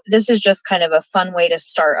 So this is just kind of a fun way to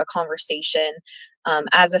start a conversation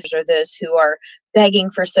as if for those who are begging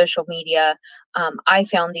for social media. I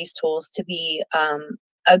found these tools to be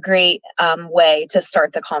a great way to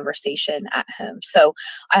start the conversation at home. So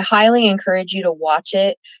I highly encourage you to watch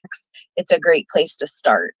it. It's a great place to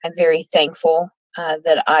start. I'm very thankful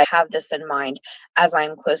that I have this in mind as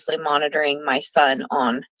I'm closely monitoring my son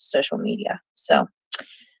on social media. So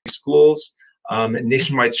schools,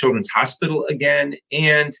 Nationwide Children's Hospital again,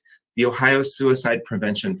 and the Ohio Suicide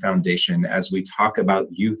Prevention Foundation as we talk about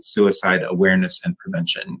youth suicide awareness and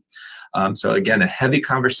prevention. So again, a heavy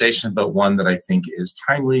conversation, but one that I think is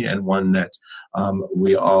timely and one that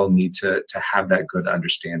we all need to have that good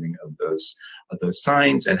understanding of those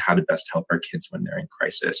signs and how to best help our kids when they're in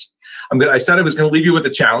crisis. I said I was going to leave you with a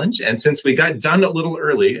challenge, and since we got done a little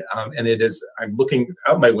early, and I'm looking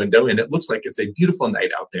out my window and it looks like it's a beautiful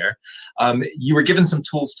night out there, you were given some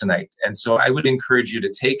tools tonight, and so I would encourage you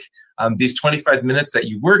to take these 25 minutes that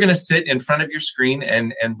you were going to sit in front of your screen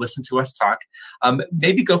and listen to us talk.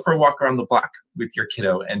 Maybe go for a walk around the block with your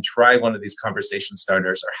kiddo and try one of these conversation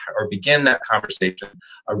starters, or begin that conversation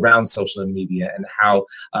around social media and how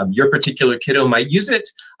your particular kiddo might use it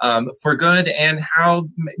for good, and how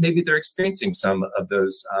maybe they're experiencing some of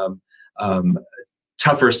those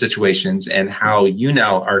tougher situations, and how you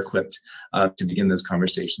now are equipped to begin those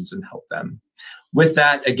conversations and help them. With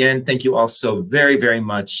that, again, thank you all so very, very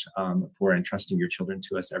much for entrusting your children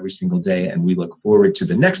to us every single day, and we look forward to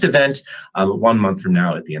the next event 1 month from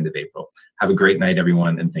now at the end of April. Have a great night,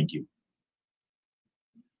 everyone, and thank you.